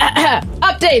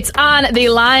 Updates on the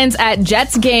lines at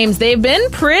Jets games. They've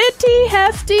been pretty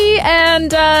hefty,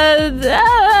 and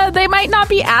they might not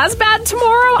be as bad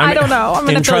tomorrow. I don't know. I'm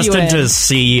going to fill you in. Interested to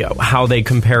see how they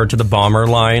compare to the Bomber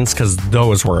lines, because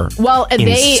those were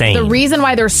insane. The reason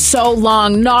why they're so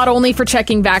long, not only for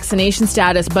checking vaccination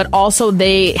status, but also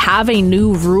they have a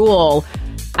new rule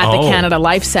at the Canada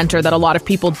Life Centre that a lot of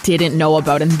people didn't know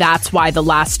about, and that's why the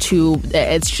last two,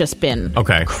 it's just been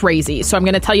crazy. So I'm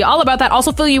going to tell you all about that.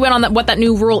 Also fill you in on what that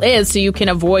new rule is so you can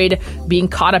avoid being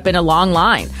caught up in a long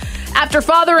line. After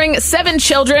fathering 7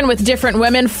 children with different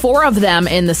women, 4 of them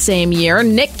in the same year,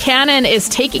 Nick Cannon is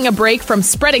taking a break from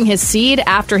spreading his seed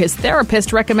after his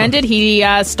therapist recommended he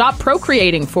stop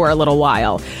procreating for a little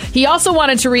while. He also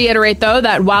wanted to reiterate, though,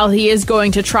 that while he is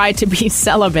going to try to be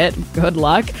celibate, good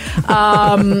luck,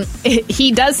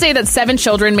 he does say that 7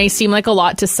 children may seem like a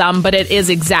lot to some, but it is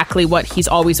exactly what he's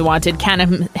always wanted.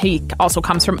 Cannon, he also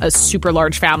comes from a super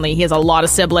large family. He has a lot of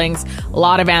siblings, a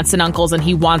lot of aunts and uncles, and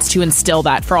he wants to instill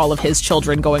that for all of his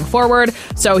children going forward.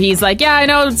 So he's like, yeah, I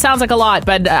know it sounds like a lot,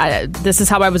 but this is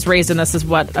how I was raised, and this is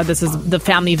the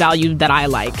family value that I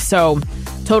like. So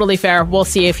totally fair. We'll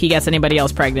see if he gets anybody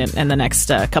else pregnant in the next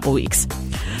couple weeks.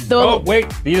 Oh,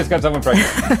 wait, he just got someone pregnant.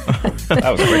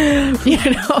 That was quick.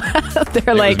 You know,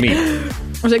 they're like,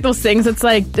 there's like those things. It's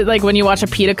like when you watch a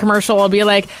PETA commercial, it'll be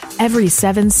like, every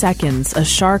 7 seconds a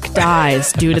shark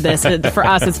dies due to this. For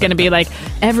us, it's going to be like,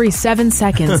 every 7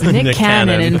 seconds Nick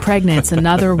Cannon impregnates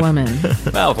another woman.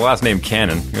 Well, the last name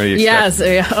Cannon. What do you expect?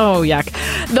 Yes. Oh, yuck.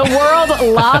 The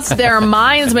world lost their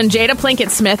minds when Jada Pinkett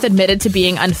Smith admitted to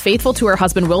being unfaithful to her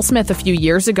husband Will Smith a few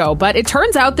years ago. But it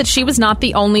turns out that she was not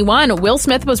the only one. Will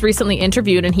Smith was recently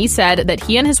interviewed, and he said that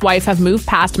he and his wife have moved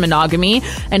past monogamy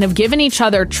and have given each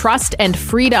other trust and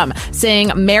freedom,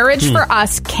 saying marriage for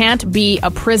us can't be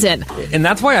a prison. And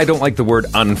that's why I don't like the word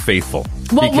unfaithful.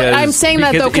 Well, I'm saying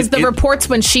that, though, because the reports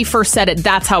when she first said it,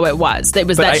 that's how it was. It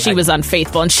was that she was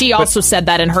unfaithful. And she also said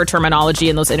that in her terminology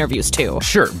in those interviews, too.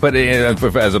 Sure. But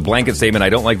as a blanket statement, I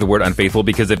don't like the word unfaithful,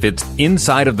 because if it's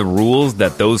inside of the rules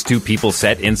that those two people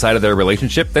set inside of their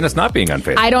relationship, then it's not being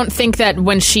unfaithful. I don't think that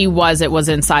when she was, it was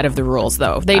inside of the rules,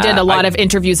 though. They did a lot of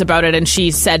interviews about it, and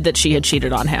she said that she had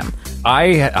cheated on him.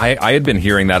 I had been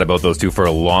hearing that about those two for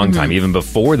a long time, even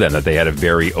before then, that they had a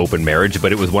very open marriage.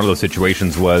 But it was one of those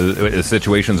situations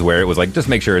where it was like, just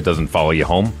make sure it doesn't follow you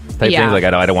home type thing. Like,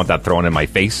 I don't want that thrown in my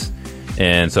face.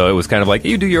 And so it was kind of like,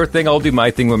 you do your thing, I'll do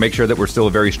my thing. We'll make sure that we're still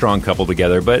a very strong couple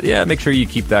together. But yeah, make sure you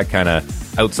keep that kind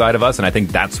of outside of us. And I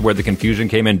think that's where the confusion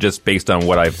came in, just based on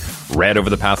what I've read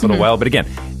over the past little while. But again,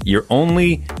 you're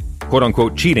only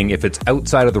quote-unquote cheating if it's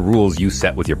outside of the rules you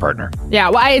set with your partner. Yeah,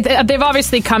 well, they've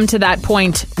obviously come to that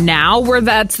point now where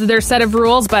that's their set of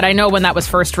rules, but I know when that was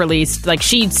first released, like,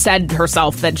 she said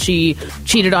herself that she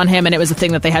cheated on him and it was a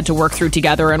thing that they had to work through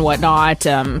together and whatnot.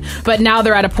 But now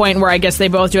they're at a point where I guess they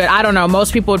both do it. I don't know.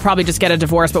 Most people would probably just get a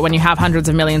divorce, but when you have hundreds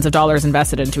of millions of dollars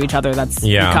invested into each other, becomes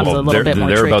a little bit more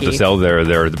tricky. They're about to sell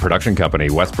their production company,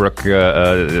 Westbrook.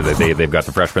 They've got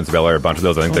the Fresh Prince of Bel-Air, a bunch of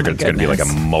those. I think it's going to be like a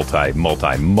multi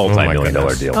 $25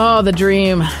 million deal. Oh, the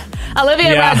dream.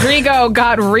 Olivia Rodrigo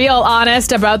got real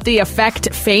honest about the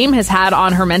effect fame has had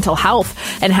on her mental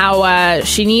health and how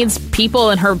she needs people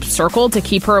in her circle to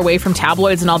keep her away from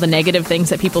tabloids and all the negative things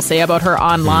that people say about her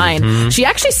online. Mm-hmm. She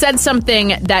actually said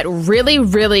something that really,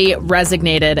 really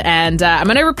resonated, and I'm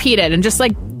going to repeat it and just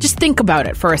think about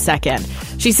it for a second.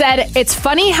 She said, "It's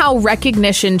funny how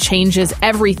recognition changes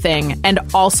everything and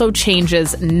also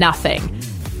changes nothing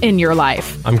in your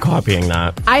life." I'm copying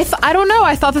that. I don't know.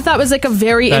 I thought that was like a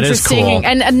very interesting, cool.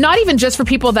 and not even just for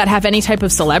people that have any type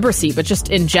of celebrity, but just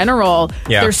in general.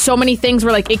 Yeah. There's so many things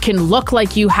where like it can look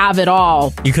like you have it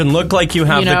all. You can look like you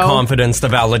have the confidence, the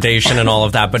validation, and all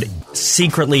of that, but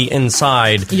secretly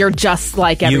inside, you're just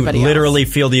like everybody you literally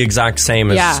else. feel the exact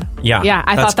same as yeah.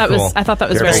 I thought that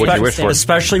was very interesting.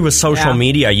 Especially with social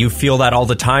media, you feel that all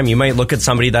the time. You might look at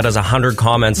somebody that has 100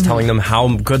 comments telling them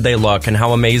how good they look and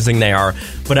how amazing they are,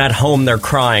 but at home they're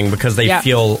crying because they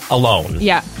feel alone.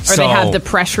 Yeah, or they have the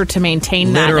pressure to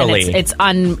maintain that,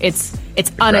 and it's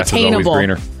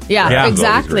unattainable. Yeah,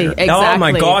 exactly. Oh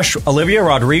my gosh, Olivia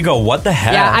Rodrigo, what the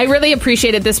hell? Yeah, I really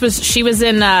appreciated this. She was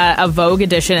in a Vogue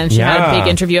edition, and she had a big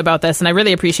interview about this, and I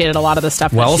really appreciated a lot of the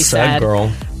stuff that she said. Well said,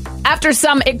 girl. After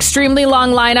some extremely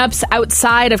long lineups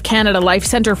outside of Canada Life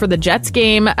Centre for the Jets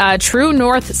game, True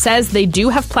North says they do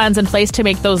have plans in place to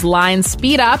make those lines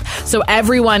speed up so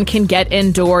everyone can get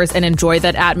indoors and enjoy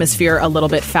that atmosphere a little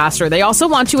bit faster. They also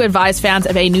want to advise fans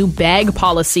of a new bag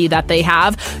policy that they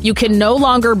have. You can no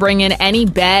longer bring in any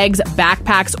bags,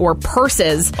 backpacks, or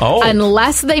purses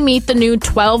unless they meet the new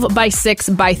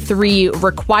 12x6x3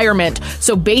 requirement.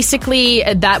 So basically,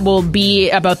 that will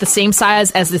be about the same size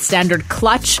as the standard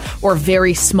clutch or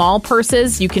very small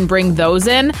purses. You can bring those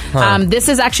in. This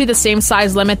is actually the same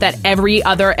size limit that every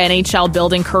other NHL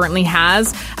building currently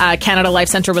has. Canada Life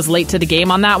Centre was late to the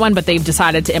game on that one, but they've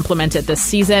decided to implement it this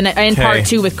season, in part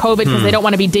too with COVID, because they don't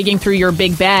want to be digging through your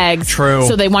big bags. True.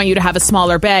 So they want you to have a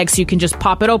smaller bag so you can just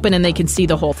pop it open and they can see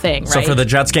the whole thing, right? So for the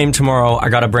Jets game tomorrow, I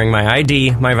got to bring my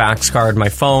ID, my Vax card, my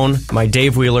phone, my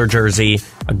Dave Wheeler jersey,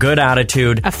 a good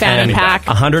attitude, a fanny pack,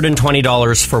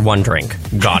 $120 for one drink.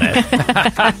 Got it.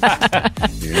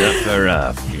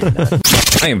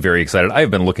 I am very excited. I have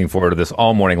been looking forward to this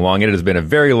all morning long. It has been a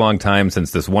very long time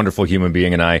since this wonderful human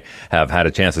being and I have had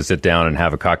a chance to sit down and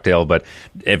have a cocktail. But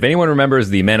if anyone remembers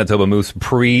the Manitoba Moose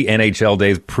pre-NHL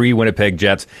days, pre-Winnipeg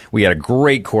Jets, we had a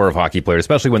great core of hockey players,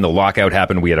 especially when the lockout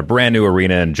happened. We had a brand new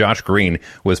arena, and Josh Green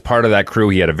was part of that crew.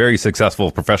 He had a very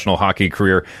successful professional hockey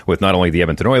career with not only the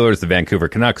Edmonton Oilers, the Vancouver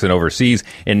Canucks, and overseas.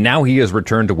 And now he has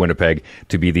returned to Winnipeg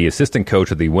to be the assistant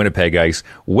coach of the Winnipeg Ice.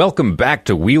 Welcome back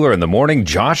to Wheeler in the Morning,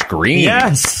 Josh Green.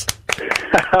 Yes.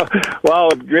 Wow,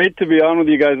 it's great to be on with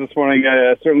you guys this morning.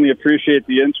 I certainly appreciate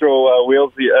the intro,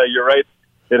 Wheels. You're right.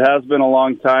 It has been a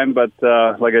long time, but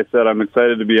like I said, I'm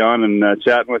excited to be on and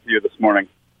chatting with you this morning.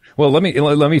 Well, let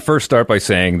me first start by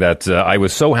saying that I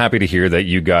was so happy to hear that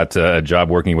you got a job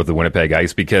working with the Winnipeg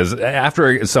Ice, because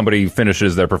after somebody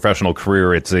finishes their professional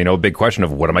career, it's a big question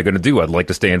of what am I going to do? I'd like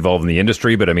to stay involved in the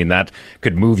industry, but I mean that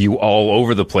could move you all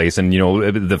over the place. And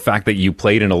the fact that you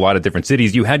played in a lot of different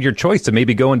cities, you had your choice to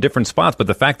maybe go in different spots. But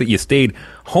the fact that you stayed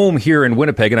home here in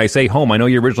Winnipeg, and I say home, I know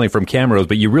you're originally from Camrose,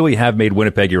 but you really have made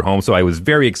Winnipeg your home. So I was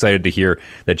very excited to hear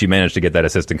that you managed to get that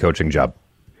assistant coaching job.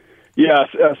 Yeah,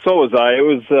 so was I. It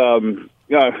was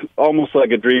almost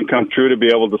like a dream come true to be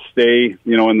able to stay, in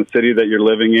the city that you're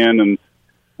living in. And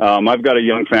I've got a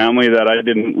young family that I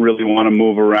didn't really want to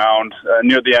move around.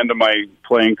 Near the end of my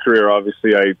playing career,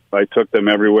 obviously, I took them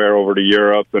everywhere over to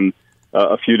Europe and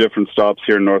a few different stops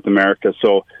here in North America.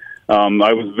 So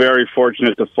I was very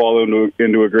fortunate to fall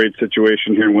into a great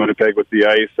situation here in Winnipeg with the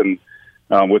Ice, and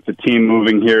with the team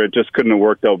moving here, it just couldn't have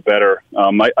worked out better.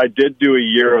 I did do a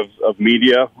year of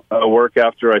media work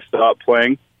after I stopped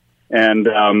playing, and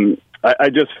I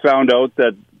just found out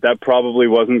that probably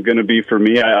wasn't going to be for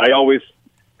me. I always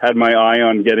had my eye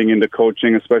on getting into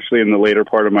coaching, especially in the later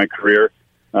part of my career.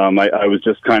 I was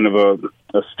just kind of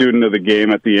a student of the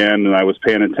game at the end, and I was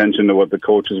paying attention to what the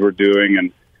coaches were doing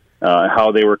and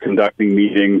how they were conducting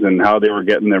meetings and how they were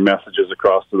getting their messages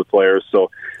across to the players.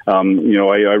 So, I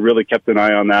really kept an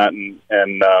eye on that,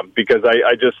 and because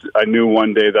I knew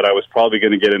one day that I was probably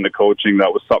going to get into coaching.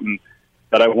 That was something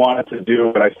that I wanted to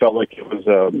do, and I felt like it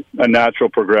was a natural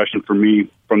progression for me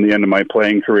from the end of my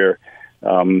playing career.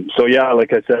 So yeah,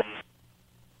 like I said,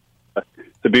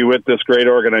 to be with this great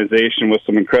organization with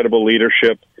some incredible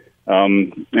leadership,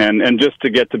 and just to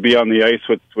get to be on the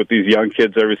ice with these young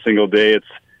kids every single day,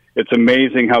 it's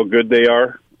amazing how good they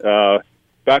are.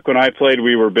 Back when I played,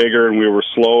 we were bigger and we were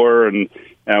slower, and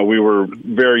we were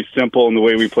very simple in the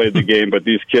way we played the game. But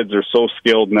these kids are so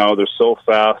skilled now; they're so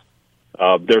fast.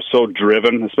 They're so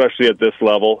driven, especially at this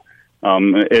level.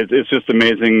 It's just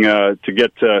amazing to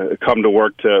get to come to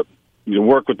work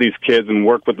with these kids and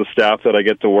work with the staff that I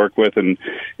get to work with, and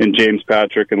James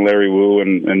Patrick and Larry Wu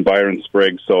and Byron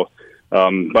Spriggs. So,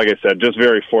 like I said, just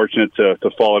very fortunate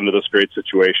to fall into this great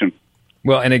situation.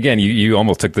 Well, and again, you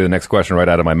almost took the next question right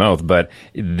out of my mouth, but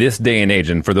this day and age,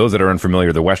 and for those that are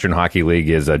unfamiliar, the Western Hockey League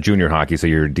is junior hockey, so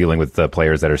you're dealing with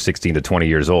players that are 16 to 20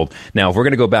 years old. Now, if we're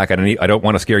going to go back, I don't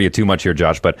want to scare you too much here,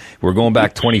 Josh, but we're going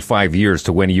back 25 years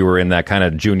to when you were in that kind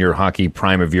of junior hockey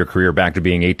prime of your career, back to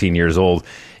being 18 years old.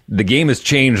 The game has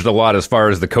changed a lot as far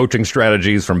as the coaching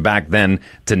strategies from back then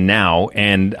to now,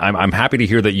 and I'm happy to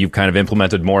hear that you've kind of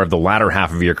implemented more of the latter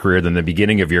half of your career than the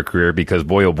beginning of your career, because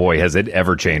boy, oh boy, has it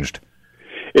ever changed.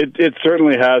 It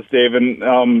certainly has, Dave.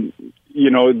 And,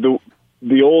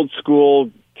 the old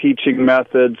school teaching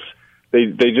methods,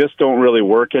 they just don't really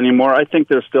work anymore. I think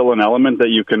there's still an element that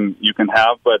you can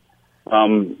have, but,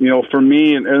 for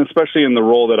me, and especially in the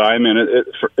role that I'm in,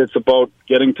 it's about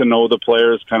getting to know the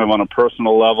players kind of on a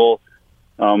personal level,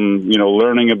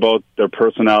 learning about their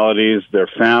personalities, their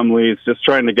families, just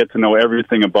trying to get to know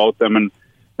everything about them.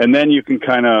 And then you can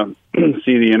kind of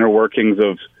see the inner workings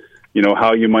of,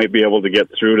 how you might be able to get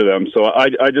through to them. So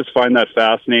I just find that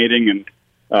fascinating.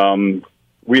 And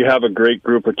we have a great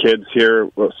group of kids here,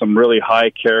 some really high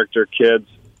character kids.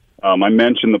 I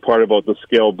mentioned the part about the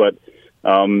skill, but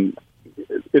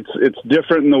it's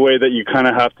different in the way that you kind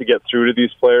of have to get through to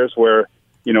these players where,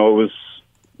 it was,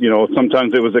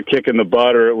 sometimes it was a kick in the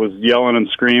butt or it was yelling and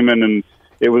screaming, and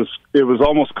it was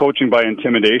almost coaching by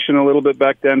intimidation a little bit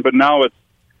back then. But now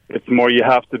it's more you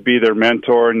have to be their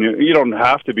mentor, and you don't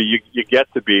have to be. You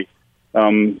get to be.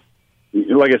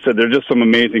 Like I said, they're just some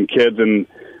amazing kids, and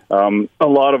a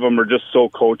lot of them are just so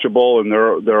coachable, and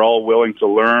they're all willing to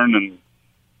learn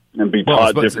and be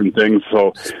taught different things.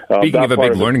 So speaking of a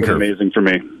big learning curve, amazing for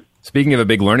me. Speaking of a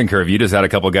big learning curve, you just had a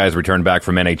couple of guys return back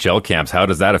from NHL camps. How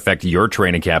does that affect your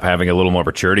training camp, having a little more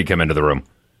maturity come into the room?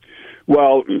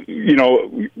 Well,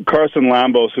 Carson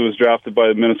Lambos, who was drafted by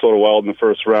the Minnesota Wild in the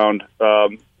first round,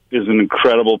 is an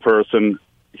incredible person.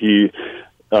 He,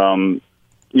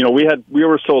 we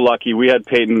were so lucky. We had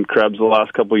Peyton Krebs the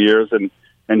last couple of years, and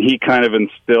he kind of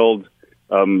instilled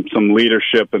some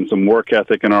leadership and some work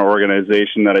ethic in our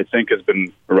organization that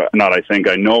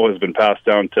I know has been passed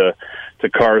down to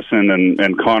Carson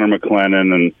and Connor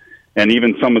McLennan and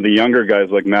even some of the younger guys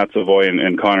like Matt Savoy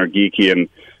and Connor Geeky.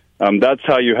 And that's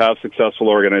how you have successful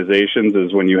organizations,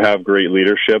 is when you have great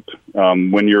leadership,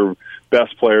 when your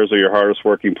best players are your hardest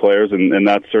working players, and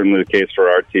that's certainly the case for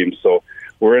our team. So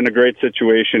we're in a great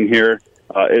situation here.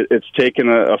 It's taken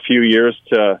a few years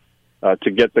to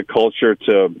get the culture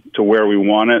to where we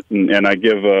want it, and I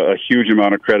give a huge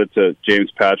amount of credit to James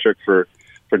Patrick for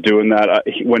doing that.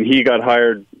 When he got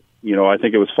hired, I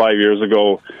think it was 5 years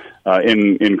ago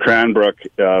in Cranbrook,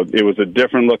 it was a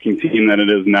different looking team than it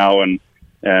is now,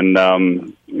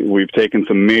 and we've taken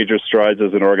some major strides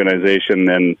as an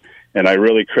organization, and I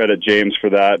really credit James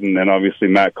for that, and then obviously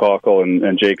Matt Cockle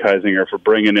and Jake Heisinger for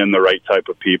bringing in the right type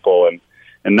of people,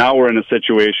 and now we're in a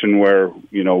situation where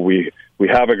we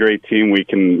have a great team. We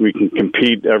can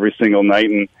compete every single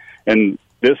night, and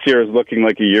this year is looking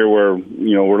like a year where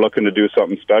we're looking to do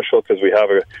something special because we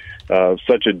have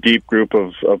such a deep group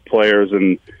of players,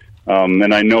 and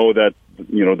I know that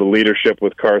the leadership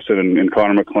with Carson and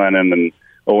Connor McLennan and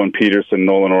Owen Peterson,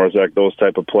 Nolan Orzak, those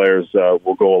type of players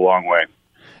will go a long way.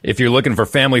 If you're looking for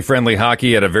family-friendly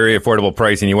hockey at a very affordable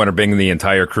price and you want to bring the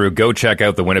entire crew, go check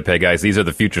out the Winnipeg guys. These are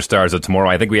the future stars of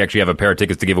tomorrow. I think we actually have a pair of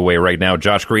tickets to give away right now.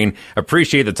 Josh Green,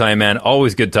 appreciate the time, man.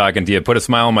 Always good talking to you. Put a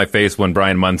smile on my face when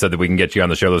Brian Munn said that we can get you on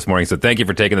the show this morning. So thank you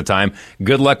for taking the time.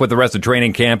 Good luck with the rest of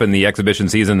training camp and the exhibition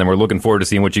season. And we're looking forward to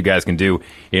seeing what you guys can do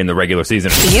in the regular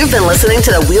season. You've been listening to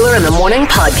the Wheeler in the Morning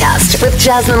podcast with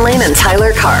Jasmine Lane and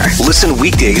Tyler Carr. Listen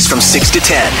weekdays from 6 to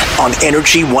 10 on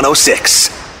Energy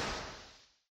 106.